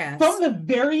 Okay. From the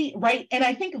very right. And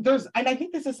I think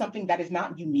this is something that is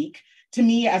not unique to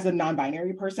me as a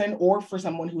non-binary person or for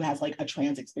someone who has like a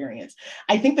trans experience.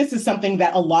 I think this is something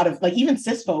that a lot of like even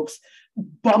cis folks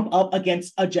bump up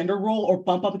against a gender role or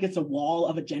bump up against a wall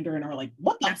of a gender and are like,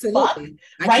 what the fuck?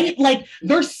 Right? Like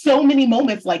there's so many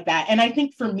moments like that. And I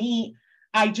think for me,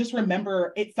 I just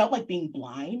remember it felt like being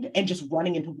blind and just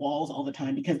running into walls all the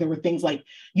time because there were things like,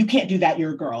 you can't do that,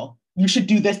 you're a girl. You should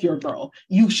do this, you're a girl.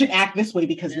 You should act this way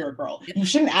because you're a girl. You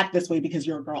shouldn't act this way because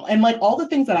you're a girl. And like all the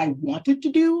things that I wanted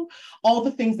to do, all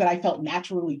the things that I felt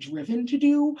naturally driven to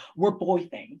do were boy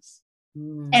things.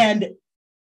 And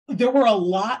there were a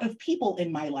lot of people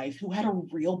in my life who had a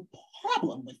real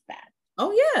problem with that.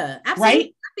 Oh yeah, absolutely.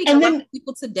 Right? I think a lot of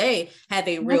people today have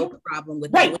a real problem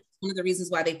with that. Which is one of the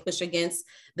reasons why they push against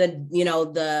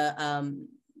the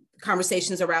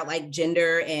conversations around like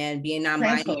gender and being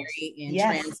non-binary and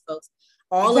trans folks.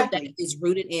 All of that is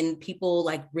rooted in people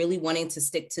like really wanting to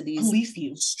stick to these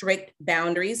strict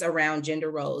boundaries around gender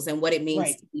roles and what it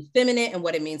means to be feminine and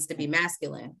what it means to be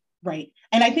masculine. Right.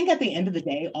 And I think at the end of the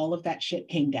day, all of that shit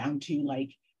came down to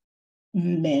like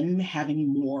men having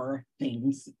more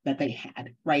things that they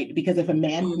had, right? Because if a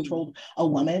man controlled a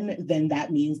woman, then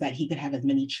that means that he could have as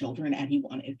many children as he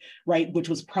wanted, right? Which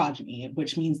was progeny,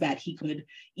 which means that he could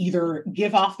either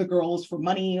give off the girls for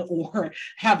money or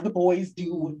have the boys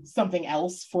do something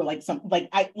else for like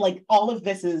all of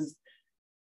this is.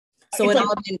 So it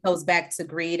all goes back to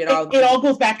greed. It all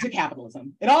goes back to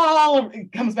capitalism. It all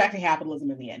comes back to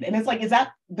capitalism in the end. And it's like, is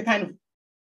that the kind of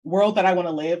world that I want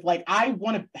to live? Like I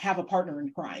want to have a partner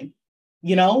in crime,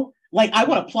 like I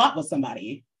want to plot with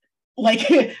somebody,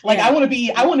 I want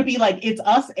to be like, it's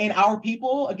us and our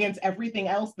people against everything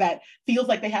else that feels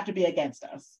like they have to be against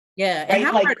us. Yeah. And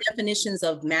how are definitions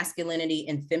of masculinity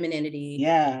and femininity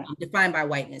defined by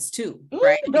whiteness too? Ooh,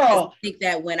 right. Girl. I think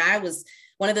that when I was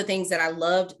one of the things that I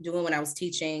loved doing when I was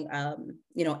teaching,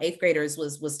 eighth graders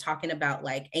was talking about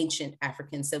like ancient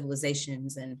African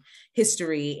civilizations and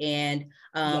history. And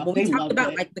when we talked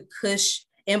about like the Kush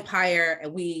Empire,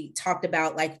 we talked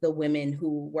about like the women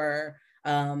who were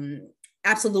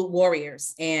absolute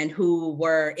warriors and who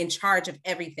were in charge of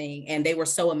everything. And they were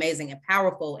so amazing and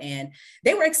powerful and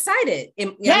they were excited.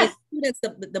 And, students,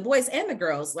 the boys and the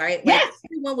girls, right? Like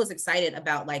everyone was excited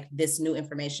about like this new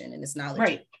information and this knowledge.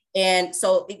 Right. And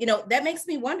so, that makes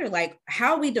me wonder, like,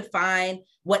 how we define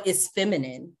what is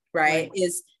feminine, right?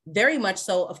 Is very much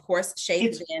so, of course,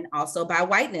 shaped then also by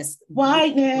whiteness.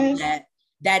 Whiteness.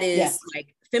 That is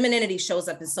like femininity shows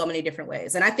up in so many different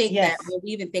ways. And I think that when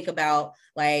we even think about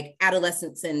like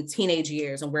adolescence and teenage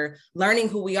years, and we're learning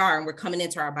who we are and we're coming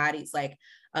into our bodies, like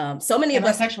so many of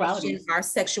us question our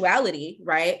sexuality,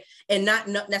 right? And not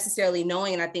necessarily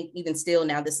knowing, and I think even still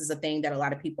now, this is a thing that a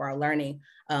lot of people are learning,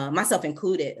 myself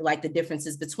included, like the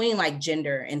differences between like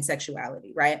gender and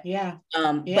sexuality, right?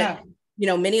 But you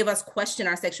know, many of us question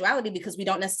our sexuality because we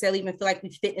don't necessarily even feel like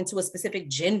we fit into a specific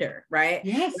gender, right?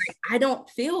 Yes. Like, I don't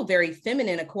feel very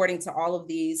feminine according to all of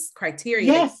these criteria.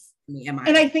 Yes. Am I?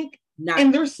 And I think not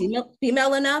and there's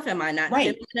female enough? Am I not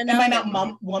right? Enough? Am I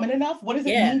not woman enough? What does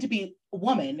it mean to be a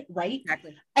woman, right?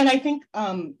 Exactly. And I think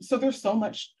so there's so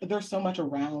much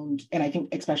around, and I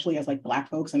think especially as like Black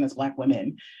folks and as Black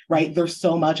women, right? There's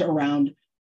so much around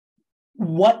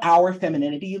what our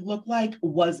femininity looked like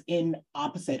was in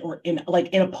opposite or in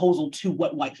opposal to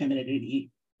what white femininity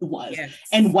was. Yes.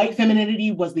 And white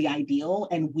femininity was the ideal,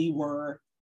 and we were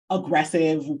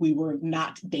aggressive, we were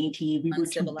not dainty, we were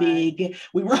too big,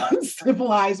 we were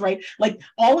uncivilized, right? Like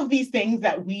all of these things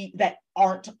that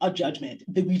aren't a judgment,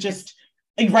 that we just,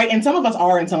 right? And some of us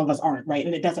are and some of us aren't, right?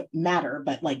 And it doesn't matter,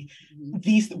 but like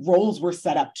these roles were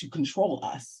set up to control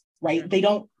us, right? They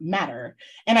don't matter.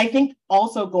 And I think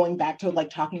also going back to like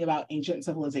talking about ancient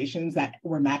civilizations that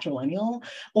were matrilineal,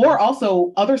 or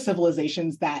also other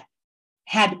civilizations that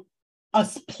had a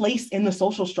place in the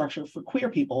social structure for queer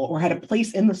people, or had a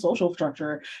place in the social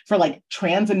structure for like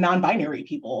trans and non-binary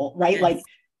people, right? Yes.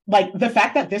 Like the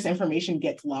fact that this information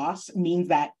gets lost means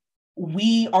that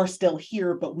we are still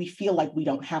here, but we feel like we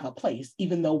don't have a place,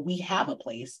 even though we have a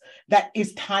place that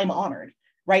is time honored,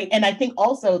 right? And I think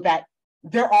also that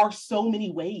there are so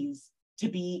many ways to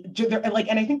be like,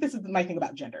 and I think this is my thing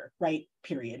about gender, right?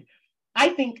 Period. I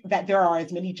think that there are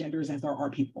as many genders as there are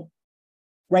people.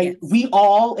 Right? Yes. We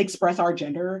all express our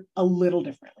gender a little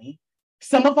differently.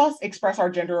 Some of us express our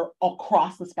gender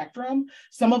across the spectrum.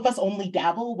 Some of us only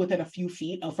dabble within a few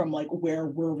feet from like where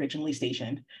we're originally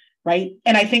stationed, right?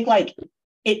 And I think like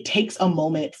it takes a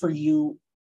moment for you.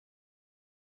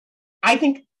 I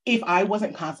think if I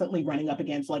wasn't constantly running up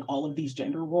against like all of these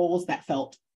gender roles that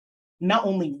felt not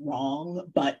only wrong,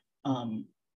 but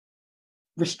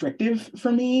restrictive for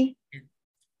me,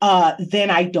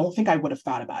 then I don't think I would have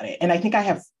thought about it. And I think I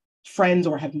have friends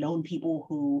or have known people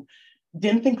who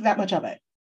didn't think that much of it,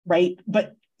 right?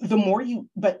 But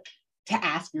but to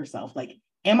ask yourself, like,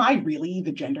 am I really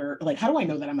the gender? Like, how do I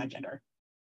know that I'm my gender?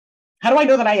 How do I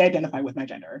know that I identify with my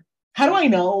gender? How do I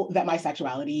know that my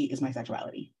sexuality is my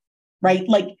sexuality, right?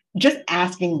 Like, just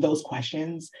asking those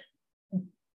questions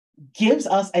gives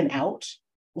us an out,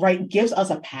 right? Gives us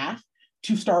a path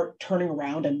to start turning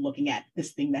around and looking at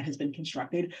this thing that has been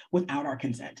constructed without our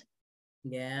consent.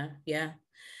 Yeah. And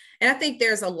I think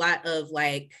there's a lot of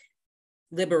like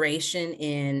liberation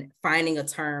in finding a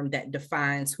term that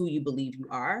defines who you believe you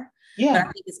are. Yeah. But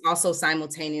I think it's also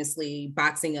simultaneously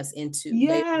boxing us into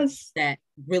labels that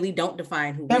really don't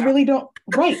define who we are. That really don't,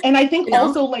 right. And I think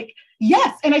also like,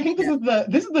 yes, and I think this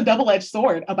is the double-edged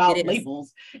sword about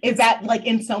labels, is that like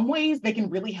in some ways they can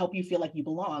really help you feel like you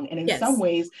belong. And in some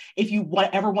ways, if you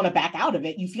ever want to back out of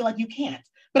it, you feel like you can't.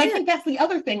 But I think that's the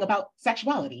other thing about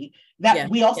sexuality that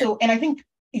we also, and I think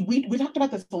we talked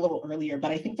about this a little earlier,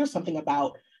 but I think there's something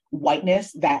about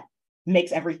whiteness that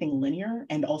makes everything linear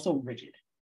and also rigid.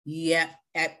 Yeah,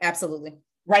 absolutely.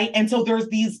 Right. And so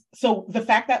so the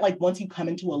fact that like once you come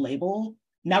into a label,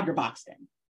 now you're boxed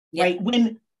in, right?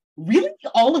 When really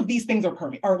all of these things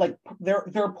are like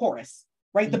they're porous,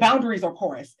 right? Mm-hmm. The boundaries are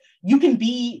porous. You can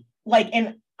be like,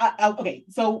 and okay,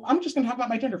 so I'm just gonna talk about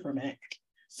my gender for a minute.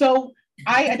 So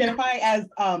I identify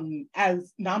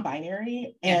as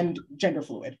non-binary and gender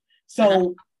fluid.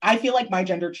 So I feel like my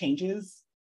gender changes.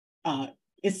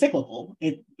 It's cyclical.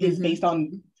 It is based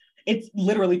on. It's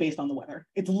literally based on the weather.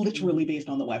 It's literally based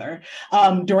on the weather.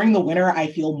 During the winter, I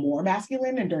feel more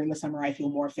masculine, and during the summer, I feel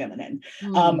more feminine.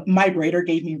 My braider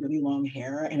gave me really long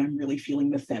hair, and I'm really feeling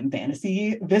the femme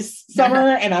fantasy this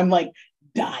summer, and I'm like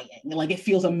dying. Like it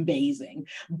feels amazing.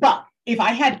 But if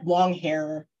I had long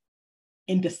hair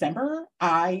in December,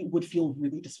 I would feel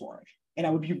really dysphoric, and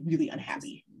I would be really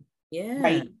unhappy. Yeah.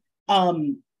 Right.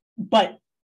 But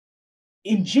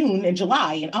in June and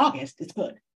July and August, it's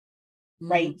good.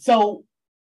 Right. So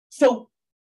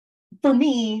for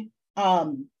me,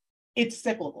 it's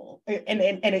cyclical and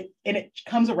it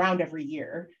comes around every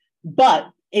year,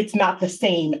 but it's not the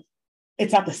same.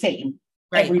 It's not the same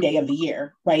every day of the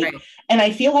year. Right. And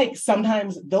I feel like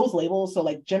sometimes those labels, so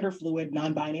like gender fluid,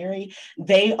 non-binary,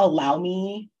 they allow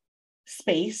me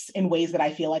space in ways that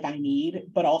I feel like I need,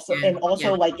 but also,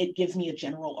 like it gives me a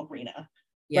general arena.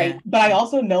 Right. But I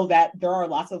also know that there are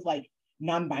lots of like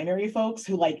non-binary folks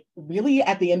who like really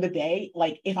at the end of the day,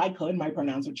 like if I could, my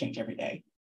pronouns would change every day.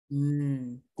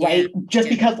 Right? Just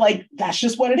because like that's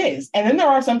just what it is. And then there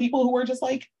are some people who are just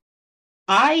like,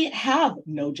 I have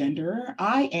no gender.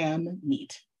 I am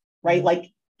meat. Right?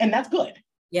 Like, and that's good.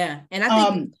 Yeah. And I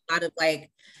think a lot of like,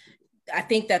 I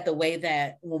think that the way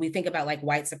that when we think about like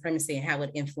white supremacy and how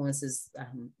it influences,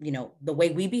 you know, the way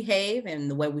we behave and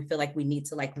the way we feel like we need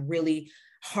to like really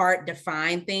hard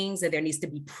define things, and there needs to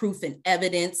be proof and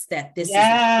evidence that this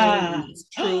is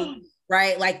true,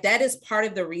 right? Like that is part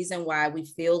of the reason why we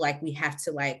feel like we have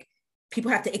to like,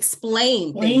 people have to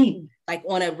explain things like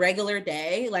on a regular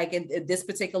day, like in this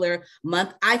particular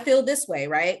month, I feel this way,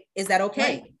 right? Is that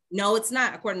okay? Right. No, it's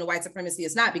not. According to white supremacy,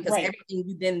 it's not, because everything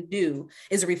you then do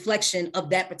is a reflection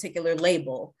of that particular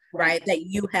label, right? That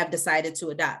you have decided to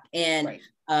adopt. And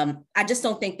I just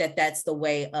don't think that that's the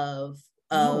way of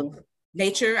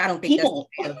nature. I don't think that's the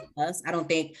way of us. I don't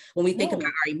think when we think about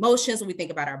our emotions, when we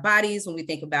think about our bodies, when we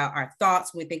think about our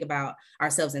thoughts, when we think about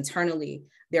ourselves internally,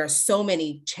 there are so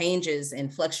many changes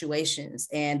and fluctuations,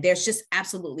 and there's just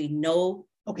absolutely no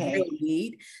real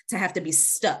need to have to be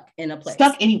stuck in a place.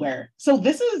 Stuck anywhere. So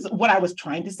this is what I was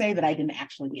trying to say that I didn't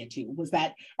actually get to, was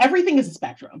that everything is a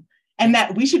spectrum, and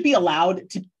that we should be allowed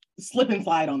to slip and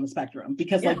slide on the spectrum,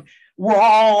 because like we're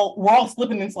all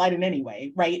slipping and sliding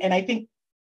anyway, right? And I think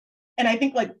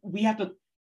like we have to,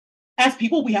 as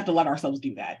people, we have to let ourselves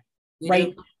do that,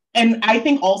 right? And I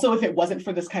think also if it wasn't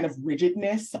for this kind of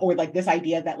rigidness, or like this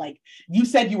idea that like you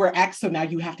said you were X, so now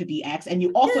you have to be X, and you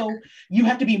also you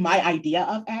have to be my idea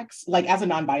of X. Like as a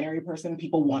non-binary person,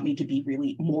 people want me to be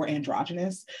really more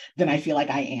androgynous than I feel like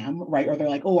I am, right? Or they're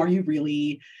like, oh, are you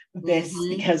really this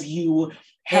because you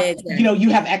have, you know,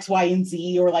 you have X, Y, and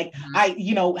Z, or like I,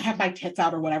 you know, have my tits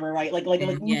out or whatever, right? Like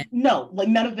no, like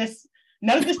none of this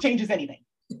changes anything.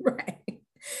 Right.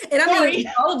 And I mean,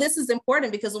 all of this is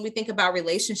important because when we think about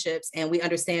relationships and we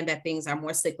understand that things are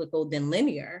more cyclical than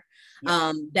linear,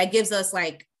 that gives us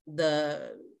like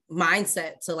the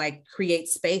mindset to like create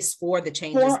space for the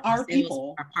changes for our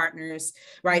people, our partners,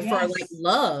 right? For like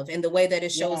love and the way that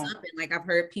it shows up. And like I've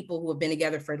heard people who have been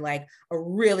together for like a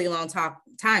really long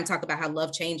time talk about how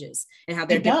love changes and how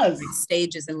there are different like,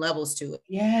 stages and levels to it.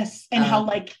 Yes. And how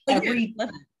like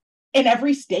in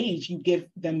every stage you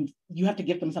have to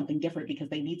give them something different because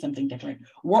they need something different.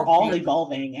 We're all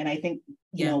evolving. And I think,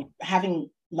 you know, having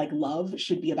like love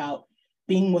should be about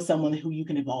being with someone who you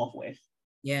can evolve with.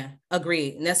 Yeah,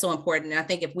 agreed. And that's so important. And I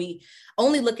think if we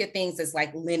only look at things as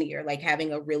like linear, like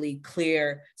having a really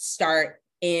clear start,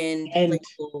 end, and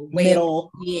way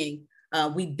middle of being,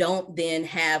 we don't then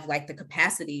have like the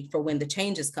capacity for when the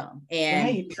changes come.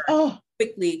 And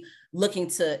quickly looking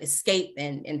to escape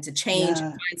and to change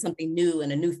and find something new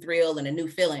and a new thrill and a new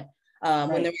feeling.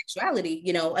 When in actuality,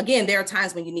 you know, again, there are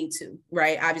times when you need to,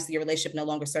 right? Obviously your relationship no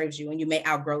longer serves you and you may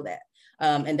outgrow that.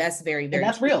 And that's very, very, and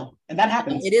that's real. And that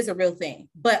happens. It is a real thing,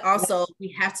 but also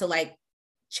we have to like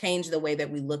change the way that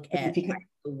we look at like,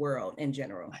 the world in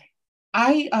general.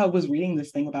 I was reading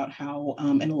this thing about how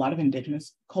in a lot of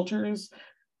indigenous cultures,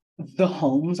 the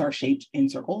homes are shaped in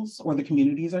circles, or the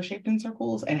communities are shaped in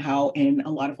circles, and how in a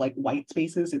lot of like white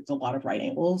spaces, it's a lot of right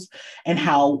angles, and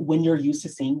how when you're used to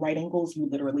seeing right angles, you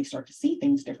literally start to see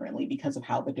things differently because of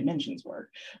how the dimensions work.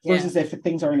 Versus if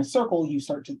things are in a circle, you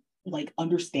start to like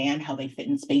understand how they fit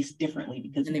in space differently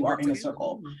because you are in a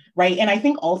circle, right? And I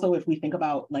think also if we think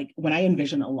about like when I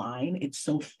envision a line, it's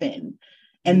so thin,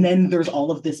 and then there's all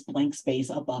of this blank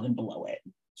space above and below it.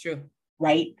 True.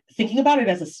 Right? Thinking about it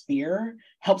as a sphere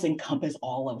helps encompass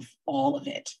all of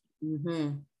it.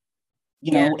 You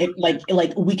know, it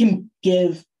like we can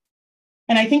give,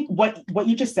 and I think what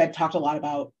you just said talked a lot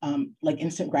about like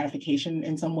instant gratification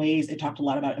in some ways. It talked a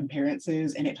lot about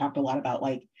appearances, and it talked a lot about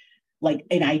like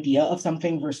an idea of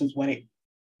something versus what it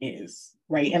is,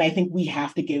 right? And I think we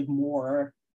have to give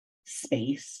more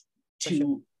space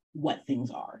to what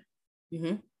things are.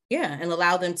 Yeah, and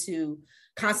allow them to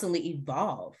constantly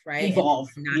evolve, right? Evolve,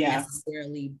 and not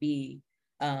necessarily be,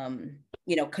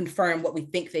 you know, confirm what we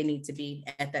think they need to be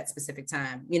at that specific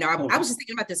time. You know, I was just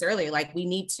thinking about this earlier. Like, we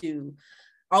need to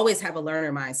always have a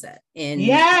learner mindset. And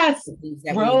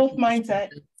growth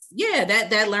mindset. Yeah,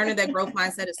 that learner, that growth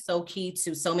mindset is so key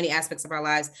to so many aspects of our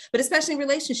lives, but especially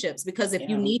relationships, because if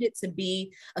you need it to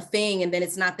be a thing and then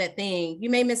it's not that thing, you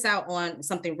may miss out on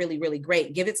something really, really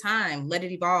great. Give it time, let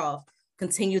it evolve.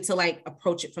 Continue to like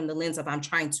approach it from the lens of I'm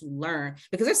trying to learn,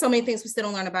 because there's so many things we still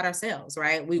don't learn about ourselves,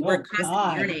 right? We're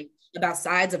constantly learning about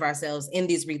sides of ourselves in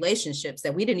these relationships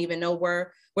that we didn't even know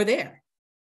were there,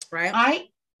 right?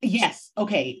 Yes.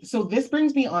 Okay. So this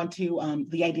brings me on to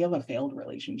the idea of a failed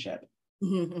relationship.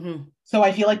 So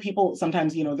I feel like people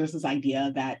sometimes, you know, there's this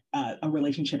idea that a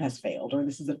relationship has failed, or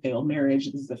this is a failed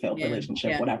marriage, this is a failed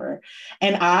relationship, whatever.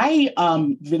 And I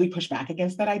really push back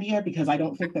against that idea, because I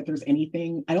don't think that there's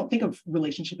anything, I don't think a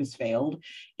relationship is failed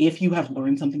if you have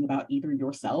learned something about either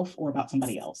yourself or about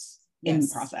somebody else in the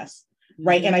process,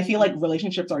 right? And I feel like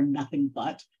relationships are nothing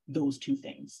but those two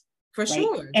things. For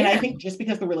sure. And I think just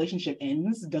because the relationship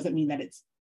ends doesn't mean that it's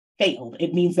failed.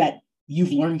 It means that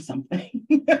you've learned something.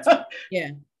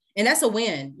 Yeah. And that's a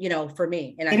win, you know, for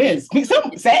me. And I think it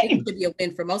should be a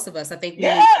win for most of us. I think we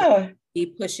need to be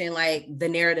pushing like the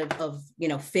narrative of, you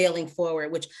know, failing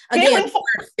forward, which again,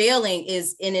 failing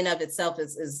is in and of itself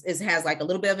is has like a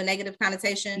little bit of a negative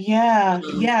connotation. Yeah,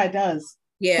 it does.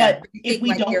 Yeah. But if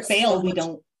we don't fail, we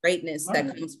don't greatness that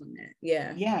comes from that.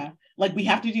 Yeah. Like we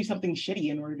have to do something shitty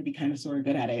in order to be kind of sort of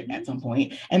good at it at some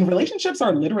point. And relationships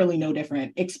are literally no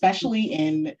different, especially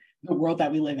in the world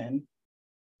that we live in.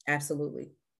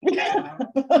 Absolutely.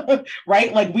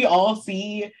 Right? Like we all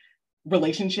see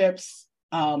relationships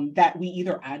that we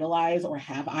either idolize or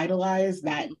have idolized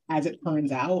that, as it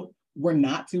turns out, were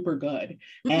not super good.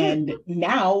 And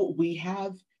now we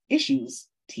have issues,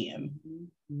 TM.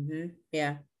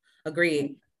 Yeah,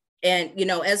 agreed. And, you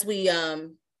know, as we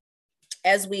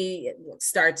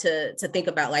start to think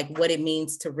about like what it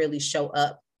means to really show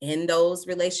up in those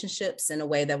relationships in a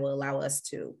way that will allow us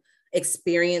to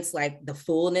experience like the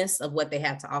fullness of what they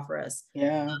have to offer us.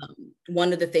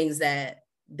 One of the things that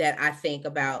I think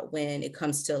about when it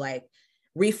comes to like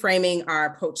reframing our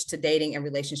approach to dating and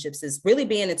relationships is really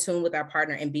being in tune with our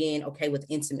partner and being okay with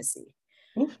intimacy.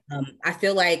 I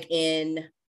feel like in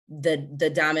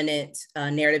the dominant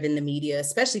narrative in the media,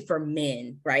 especially for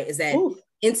men, right, is that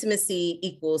intimacy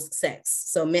equals sex.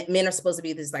 So men are supposed to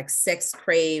be these like sex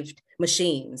craved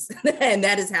machines, and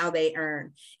that is how they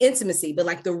earn intimacy. But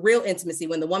like the real intimacy,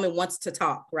 when the woman wants to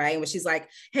talk, right, and when she's like,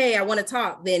 hey, I want to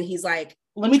talk, then he's like,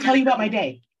 let me tell you about my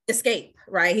day. Escape,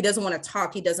 right? He doesn't want to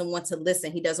talk. He doesn't want to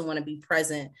listen. He doesn't want to be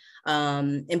present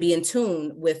and be in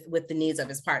tune with the needs of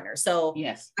his partner. So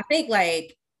yes, I think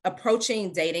like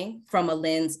approaching dating from a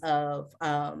lens of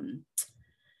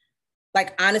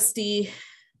like honesty,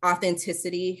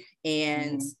 authenticity,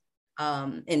 and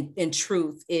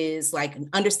truth is like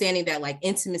understanding that like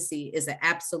intimacy is an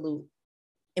absolute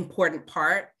important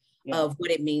part of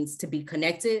what it means to be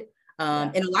connected.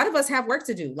 And a lot of us have work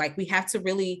to do. Like we have to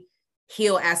really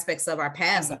heal aspects of our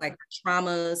past, like our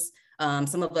traumas.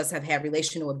 Some of us have had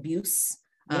relational abuse.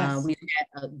 We've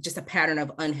had just a pattern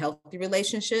of unhealthy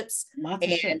relationships.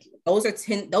 And those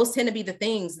tend to be the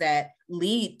things that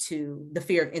lead to the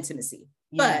fear of intimacy.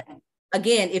 But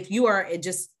again, if you are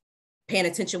just paying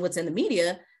attention what's in the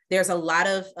media, there's a lot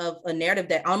of a narrative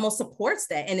that almost supports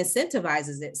that and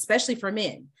incentivizes it, especially for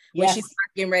men. When she's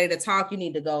getting ready to talk, you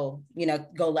need to go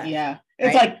left. Yeah.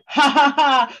 It's like, ha ha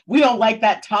ha, we don't like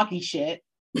that talky shit.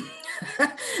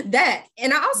 That,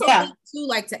 and I also think too,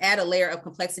 like to add a layer of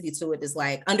complexity to it is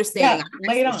like understanding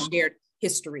our shared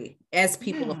history as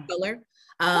people of color.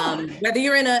 Whether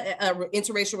you're in a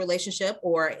interracial relationship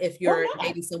or if you're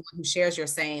dating someone who shares your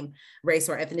same race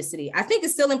or ethnicity, I think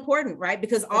it's still important, right?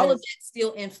 Because all of that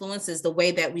still influences the way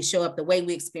that we show up, the way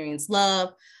we experience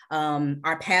love,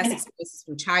 our past experiences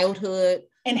from childhood.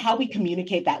 And how we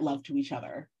communicate that love to each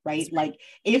other, right? Like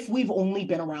if we've only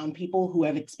been around people who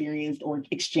have experienced or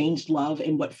exchanged love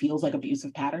in what feels like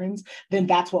abusive patterns, then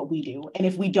that's what we do. And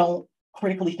if we don't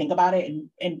critically think about it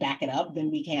and back it up, then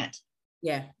we can't.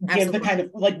 Give the kind of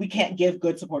like we can't give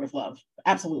good supportive love.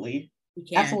 Absolutely.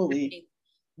 Absolutely.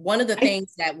 One of the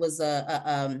things that was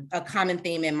a common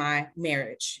theme in my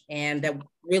marriage and that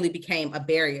really became a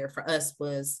barrier for us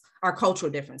was our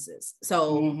cultural differences.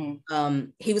 So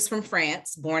he was from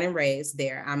France, born and raised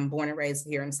there. I'm born and raised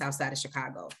here in the South Side of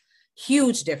Chicago.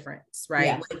 Huge difference,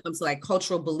 right? When it comes to like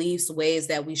cultural beliefs, ways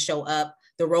that we show up,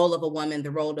 the role of a woman, the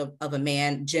role of a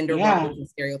man, gender roles and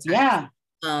stereotypes.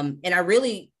 And I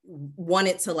really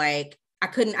wanted to like, I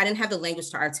didn't have the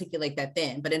language to articulate that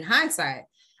then, but in hindsight,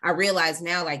 I realize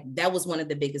now like that was one of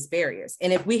the biggest barriers.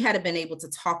 And if we had been able to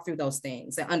talk through those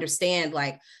things and understand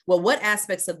like, well, what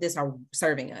aspects of this are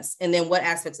serving us? And then what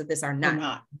aspects of this are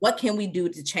not? What can we do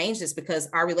to change this? Because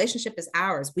our relationship is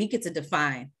ours. We get to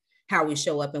define how we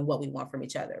show up and what we want from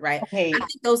each other, right? I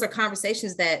think those are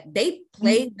conversations that they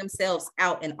play themselves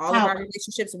out in all of our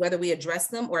relationships, whether we address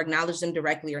them or acknowledge them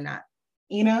directly or not.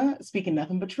 Ina, speaking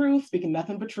nothing but truth, speaking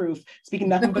nothing but truth, speaking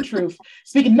nothing but truth,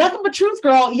 speaking nothing but truth,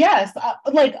 girl. Yes.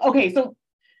 Like, okay, so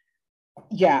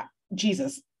yeah,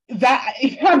 Jesus. That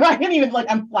I can't even like,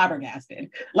 I'm flabbergasted.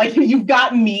 Like you've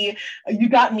gotten me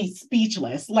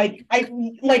speechless. Like I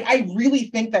really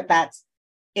think that that's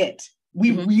it.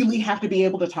 We really have to be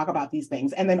able to talk about these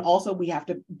things. And then also we have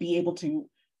to be able to,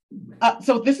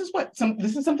 so this is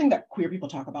something that queer people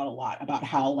talk about a lot, about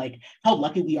how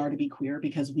lucky we are to be queer,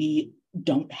 because we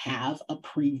don't have a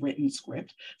pre-written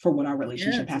script for what our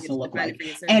relationship has to look like.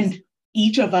 And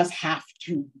each of us have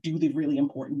to do the really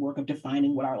important work of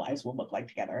defining what our lives will look like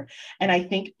together. And I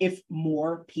think if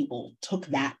more people took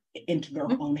that into their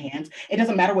own hands, it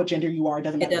doesn't matter what gender you are, it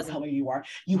doesn't matter what color you are,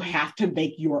 you have to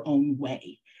make your own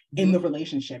way in the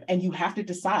relationship. And you have to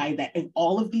decide that in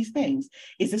all of these things,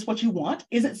 is this what you want?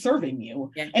 Is it serving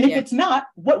you? And if it's not,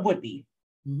 what would be?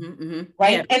 Right.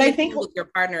 Yeah, and I think with your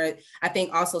partner, I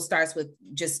think also starts with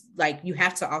just like, you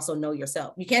have to also know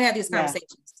yourself. You can't have these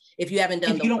conversations if you haven't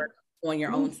done the work on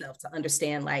your own self to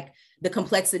understand like the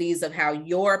complexities of how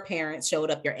your parents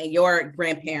showed up, your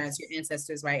grandparents, your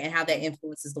ancestors, right? And how that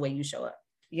influences the way you show up.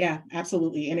 Yeah,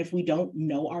 absolutely. And if we don't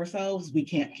know ourselves, we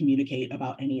can't communicate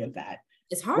about any of that.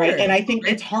 It's harder. Right. And I think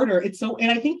it's harder.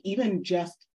 And I think even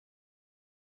just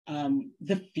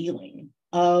the feeling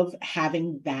of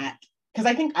having that, because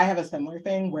I think I have a similar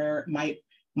thing where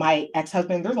my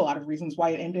ex-husband, there's a lot of reasons why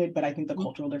it ended, but I think the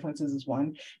cultural differences is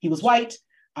one. He was white,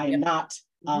 I am not.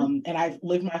 And I've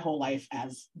lived my whole life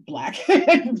as Black,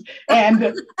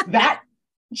 and that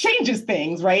changes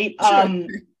things, right? And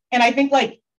I think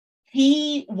like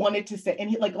he wanted to say, and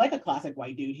he like a classic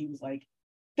white dude, he was like,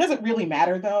 does it really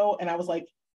matter though? And I was like,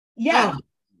 yeah,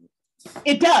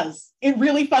 it does. It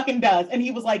really fucking does. And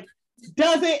he was like,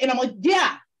 does it? And I'm like,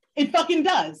 yeah, it fucking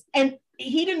does. And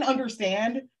he didn't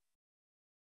understand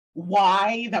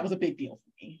why that was a big deal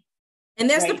for me. And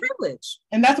that's the privilege.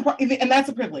 And that's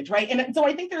a privilege, right? And so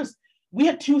I think we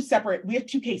have two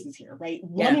cases here, right?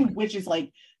 One in which is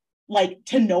like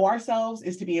to know ourselves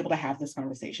is to be able to have this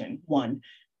conversation. One.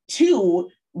 Two,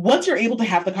 once you're able to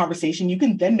have the conversation, you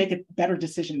can then make a better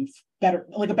decision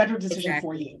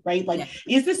for you, right? Like,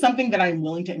 is this something that I'm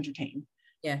willing to entertain?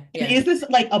 Is this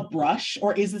like a brush,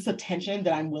 or is this a tension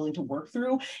that I'm willing to work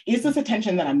through? Is this a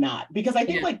tension that I'm not? Because I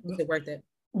think is it worth it?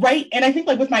 Right. And I think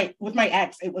like with my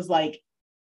ex, it was like,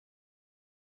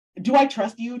 do I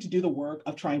trust you to do the work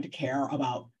of trying to care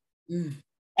about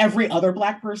every other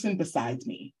Black person besides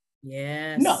me?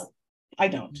 Yes. No, I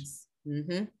don't.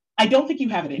 I don't think you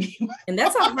have it in you. And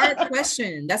that's a hard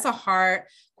question. That's a hard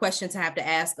question to have to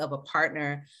ask of a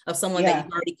partner, of someone that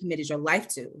you've already committed your life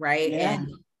to, right?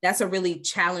 And that's a really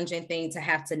challenging thing to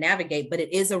have to navigate, but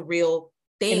it is a real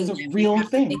thing. It is a real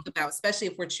thing to think about, especially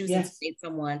if we're choosing to date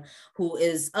someone who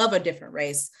is of a different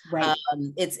race. Right.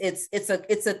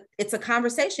 It's a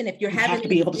conversation. If you're have to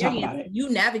be able to talk about it, you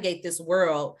navigate this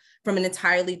world from an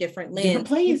entirely different lens. Different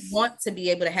place. You want to be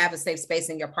able to have a safe space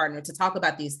in your partner to talk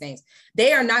about these things.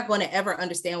 They are not going to ever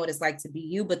understand what it's like to be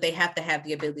you, but they have to have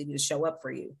the ability to show up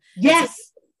for you.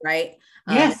 Yes. Right.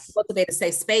 Yes. Cultivate a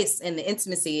safe space and the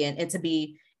intimacy and to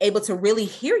be able to really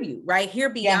hear you, right? Hear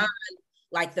beyond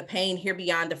like the pain, hear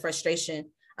beyond the frustration.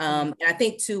 And I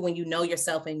think too, when you know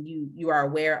yourself and you are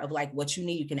aware of like what you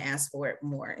need, you can ask for it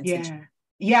more.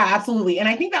 Yeah, absolutely. And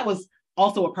I think that was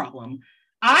also a problem.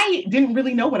 I didn't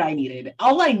really know what I needed.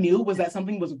 All I knew was that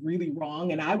something was really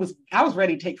wrong, and I was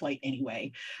ready to take flight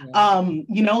anyway.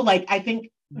 Like I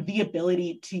think the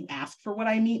ability to ask for what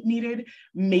I needed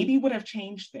maybe would have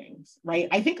changed things, right?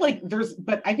 I think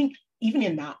but I think even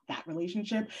in that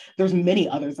relationship, there's many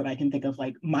others that I can think of,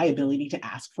 like my ability to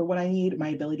ask for what I need, my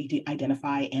ability to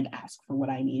identify and ask for what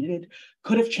I needed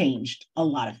could have changed a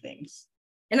lot of things.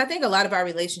 And I think a lot of our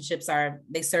relationships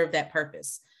they serve that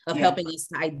purpose of helping us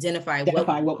to identify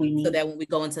what we need, so that when we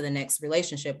go into the next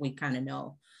relationship, we kind of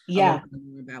know more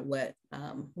about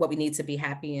what we need to be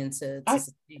happy and to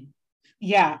sustain.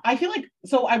 Yeah, I feel like,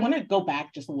 so I want to go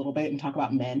back just a little bit and talk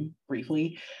about men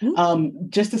briefly.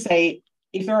 Just to say,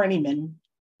 if there are any men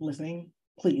listening,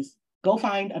 please go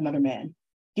find another man,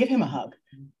 give him a hug,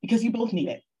 because you both need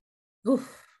it. Oof,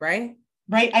 right?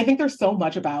 Right. I think there's so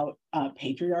much about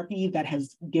patriarchy that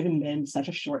has given men such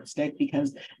a short stick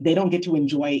because they don't get to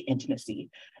enjoy intimacy.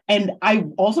 And I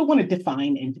also want to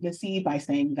define intimacy by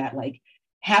saying that, like,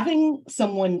 having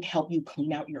someone help you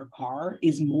clean out your car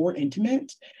is more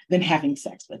intimate than having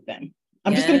sex with them.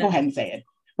 I'm just going to go ahead and say it,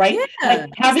 right? Like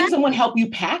having someone help you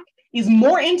pack is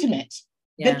more intimate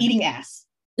than eating ass.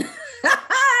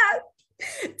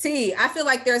 I feel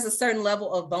like there's a certain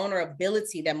level of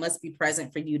vulnerability that must be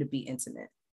present for you to be intimate.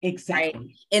 Exactly.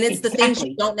 Right? And it's the things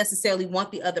you don't necessarily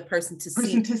want the other person to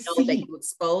see. That you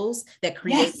expose, that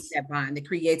creates that bond, that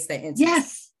creates that intimacy.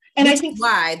 Yes. And I think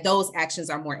why those actions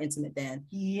are more intimate than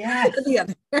the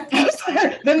other.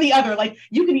 Than the other. Like,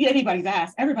 you can eat anybody's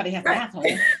ass. Everybody has an asshole,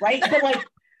 right? But like,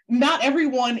 not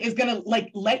everyone is gonna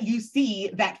like let you see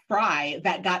that fry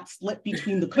that got slipped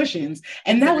between the cushions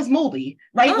and that was moldy,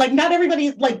 right? Like not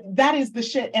everybody, like that is the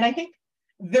shit. And I think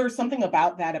there's something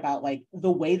about that, about like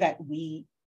the way that we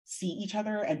see each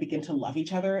other and begin to love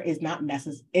each other is not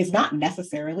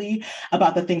necessarily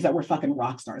about the things that we're fucking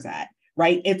rock stars at,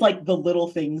 right? It's like the little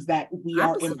things that we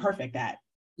are imperfect at.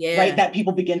 Yeah. Right, that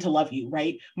people begin to love you,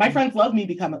 right? My friends love me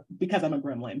because I'm a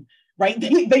gremlin, right?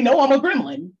 They know I'm a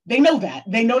gremlin. They know that.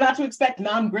 They know not to expect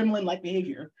non-gremlin like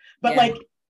behavior. But like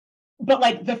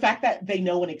the fact that they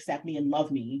know and accept me and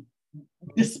love me,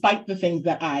 despite the things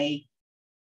that I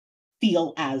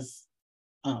feel as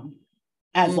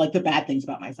like the bad things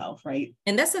about myself, right?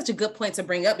 And that's such a good point to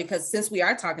bring up, because since we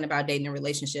are talking about dating and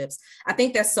relationships, I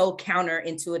think that's so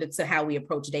counterintuitive to how we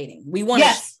approach dating. We want to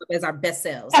show up as our best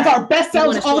selves. As our best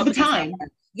selves all the time.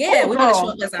 Yeah, we want to show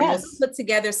up as our most put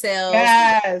together selves.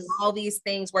 Yes. All these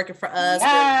things working for us.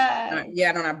 Yes. Yeah,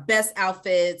 on our best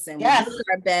outfits, and we do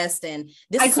our best. And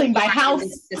this I clean my house.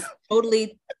 Is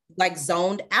totally like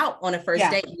zoned out on a first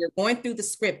date. You're going through the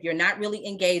script. You're not really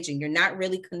engaging. You're not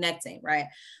really connecting, right?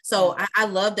 So I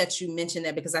love that you mentioned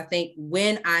that, because I think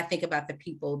when I think about the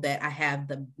people that I have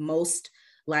the most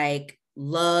like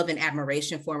love and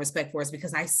admiration for and respect for, is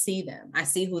because I see them. I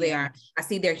see who they are. I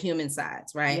see their human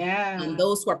sides, right? Yeah. And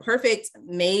those who are perfect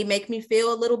may make me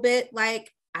feel a little bit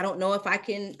like, I don't know if I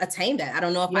can attain that. I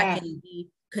don't know if I can be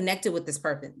connected with this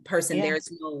person. There's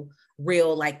no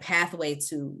real like pathway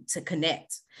to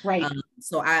connect. Right.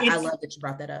 So I love that you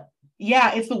brought that up.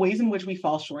 Yeah, it's the ways in which we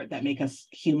fall short that make us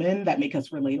human, that make us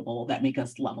relatable, that make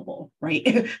us lovable, right?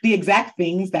 The exact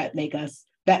things that make us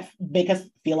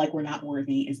feel like we're not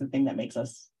worthy is the thing that makes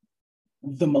us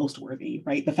the most worthy,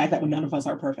 right? The fact that none of us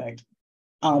are perfect.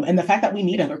 And the fact that we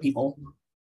need other people.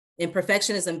 And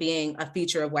perfectionism being a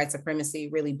feature of white supremacy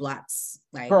really blocks,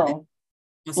 like, girl,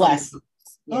 bless.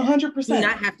 100%. You do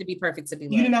not have to be perfect to be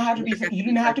loved. You do not have to be. You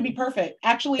do not have to be perfect.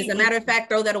 Actually, as a matter of fact,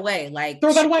 throw that away. Like,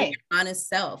 throw that away. Your honest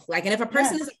self. Like, and if a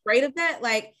person is afraid of that,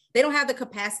 like, they don't have the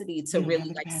capacity to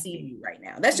really like see you right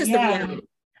now. That's just the reality.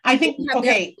 I think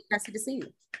capacity to see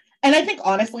you. And I think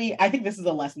honestly, I think this is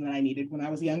a lesson that I needed when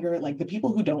I was younger. Like, the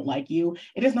people who don't like you,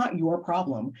 it is not your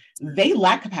problem. They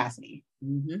lack capacity.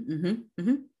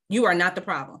 You are not the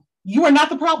problem. You are not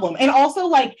the problem. And also,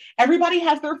 like, everybody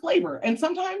has their flavor. And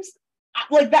sometimes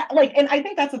like that, like, and I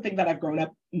think that's the thing that I've grown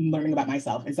up learning about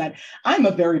myself, is that I'm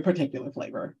a very particular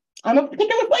flavor. I'm a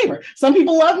particular flavor. Some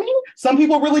people love me. Some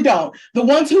people really don't. The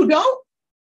ones who don't,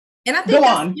 and I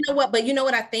think you know what, but you know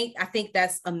what I think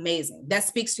that's amazing. That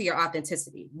speaks to your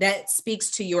authenticity. That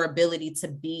speaks to your ability to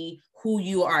be who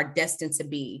you are destined to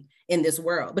be in this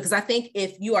world. Because I think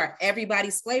if you are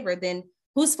everybody's flavor, then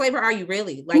whose flavor are you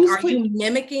really? Like, are you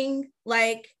mimicking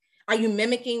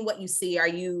what you see? Are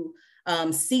you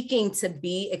seeking to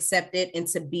be accepted and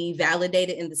to be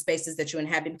validated in the spaces that you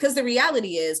inhabit? Because the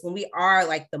reality is, when we are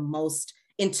like the most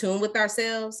in tune with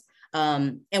ourselves,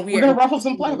 and we're gonna ruffle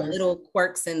some feathers, little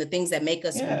quirks and the things that make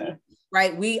us unique,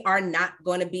 right? We are not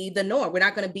going to be the norm. We're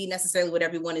not going to be necessarily what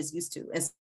everyone is used to. And I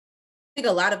think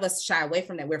a lot of us shy away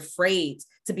from that. We're afraid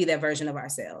to be that version of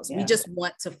ourselves. We just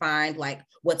want to find like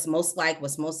what's most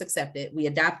accepted. We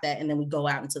adopt that, and then we go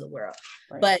out into the world.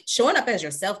 Right. But showing up as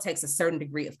yourself takes a certain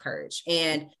degree of courage.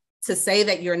 And to say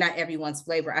that you're not everyone's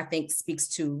flavor, I think speaks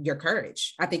to your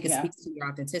courage. I think it speaks to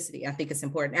your authenticity. I think it's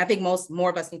important. I think more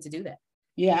of us need to do that.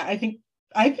 Yeah, I think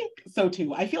so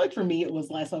too. I feel like for me, it was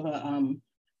less of a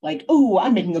like, oh,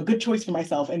 I'm making a good choice for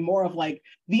myself, and more of like,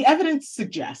 the evidence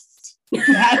suggests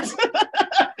that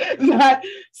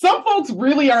some folks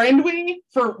really are into me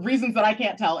for reasons that I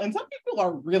can't tell, and some people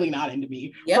are really not into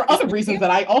me for other reasons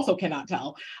that I also cannot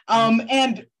tell.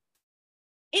 And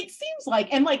it seems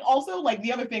like, and like also like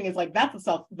the other thing is like, that's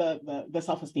the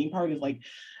self-esteem part is like,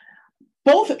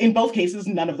 in both cases,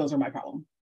 none of those are my problem.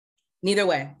 Neither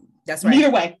way. That's right.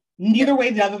 Neither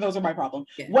way, none of those are my problem.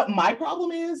 What my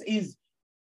problem is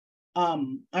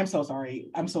I'm so sorry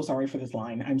for this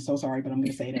line. I'm so sorry, but I'm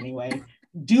gonna say it anyway.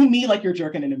 Do me like you're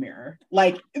jerking in a mirror.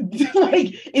 Like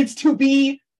it's to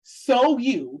be so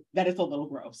you that it's a little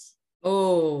gross.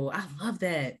 Oh, I love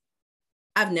that.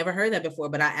 I've never heard that before,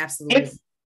 but I absolutely. It's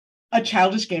a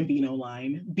Childish Gambino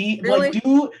line. Be really? Like,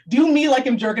 do me like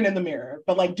I'm jerking in the mirror,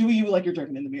 but like, do you like you're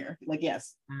jerking in the mirror? Like,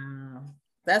 yes.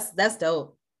 That's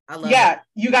dope. I love it.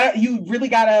 You really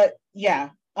gotta.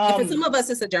 And for some of us,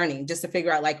 it's a journey just to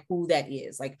figure out like who that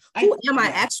is. Like, who am I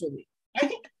actually? I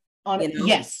think,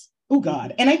 yes. Oh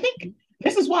God. And I think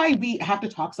this is why we have to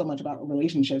talk so much about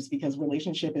relationships, because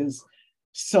relationship is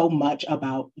so much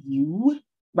about you,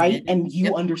 right? And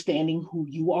you understanding who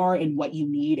you are and what you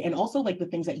need, and also like the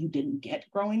things that you didn't get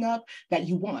growing up that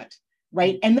you want,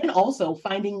 right? And then also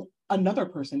finding another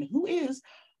person who is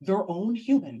their own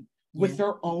human with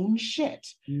their own shit,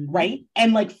 right?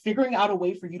 And like figuring out a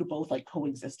way for you to both like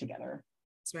coexist together.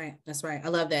 That's right. That's right. I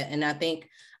love that. And I think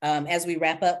as we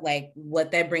wrap up, like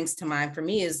what that brings to mind for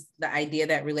me is the idea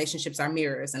that relationships are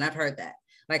mirrors. And I've heard that.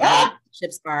 Like our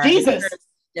relationships are mirrors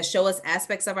that show us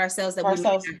aspects of ourselves that we might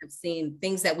not have seen,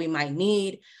 things that we might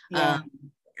need,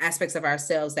 aspects of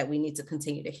ourselves that we need to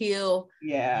continue to heal.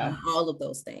 All of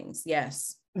those things.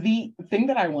 Yes. The thing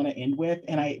that I want to end with,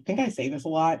 and I think I say this a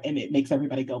lot and it makes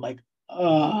everybody go like,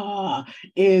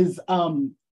 is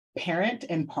parent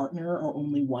and partner are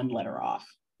only one letter off.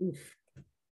 Oof.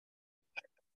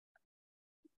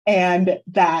 And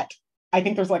that I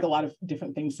think there's like a lot of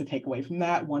different things to take away from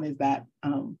that. One is that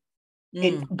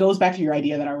it goes back to your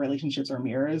idea that our relationships are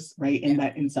mirrors, right? And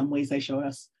that in some ways they show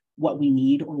us what we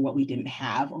need or what we didn't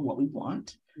have or what we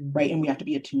want, right? And we have to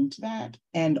be attuned to that.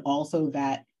 And also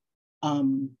that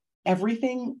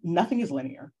nothing is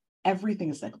linear. Everything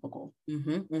is cyclical,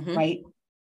 right?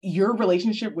 Your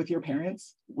relationship with your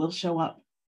parents will show up.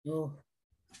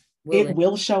 It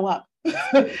will show up.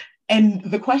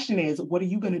 And the question is, what are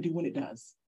you going to do when it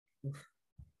does?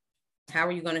 How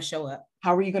are you going to show up?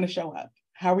 How are you going to show up?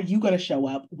 How are you going to show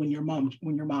up when your mom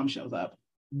shows up?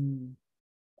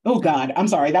 Oh God, I'm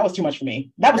sorry. That was too much for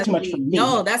me. That's too much for me.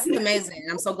 No, that's amazing.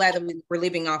 I'm so glad that we're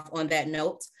leaving off on that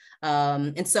note.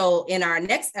 And so in our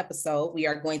next episode, we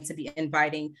are going to be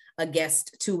inviting a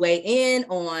guest to weigh in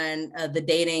on the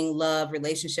dating, love,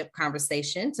 relationship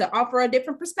conversation to offer a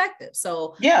different perspective.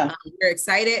 So we're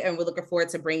excited and we're looking forward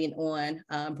to bringing on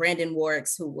Brandon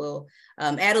Warricks, who will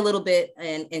add a little bit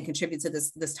and contribute to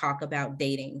this talk about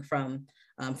dating from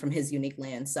his unique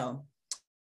lens. So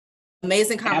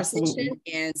amazing conversation. Absolutely.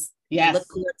 And look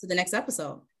forward to the next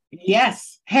episode.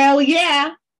 Yes. Hell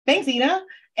yeah. Thanks, Ina.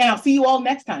 And I'll see you all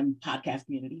next time, podcast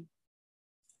community.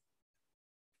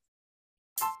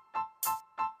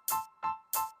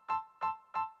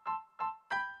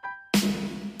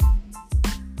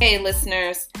 Hey,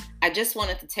 listeners. I just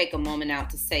wanted to take a moment out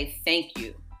to say thank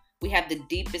you. We have the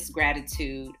deepest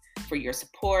gratitude for your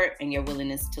support and your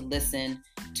willingness to listen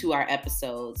to our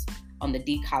episodes on the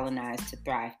Decolonize to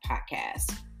Thrive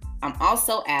podcast. I'm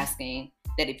also asking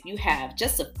that if you have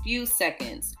just a few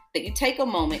seconds, that you take a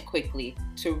moment quickly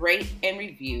to rate and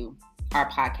review our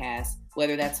podcast,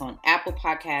 whether that's on Apple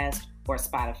Podcasts or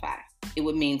Spotify. It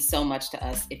would mean so much to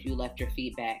us if you left your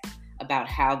feedback about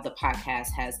how the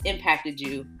podcast has impacted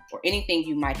you or anything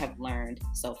you might have learned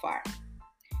so far.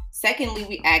 Secondly,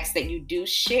 we ask that you do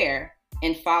share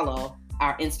and follow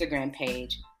our Instagram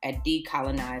page at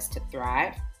Decolonize to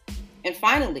Thrive. And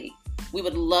finally, we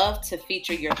would love to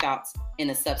feature your thoughts in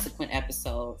a subsequent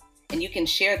episode. And you can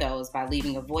share those by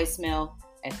leaving a voicemail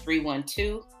at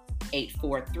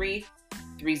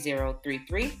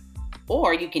 312-843-3033.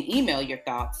 Or you can email your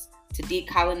thoughts to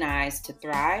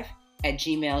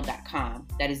decolonizetothrive@gmail.com.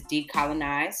 That is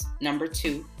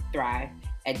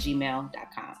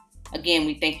decolonize2thrive@gmail.com. Again,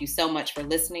 we thank you so much for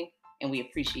listening and we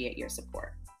appreciate your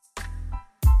support.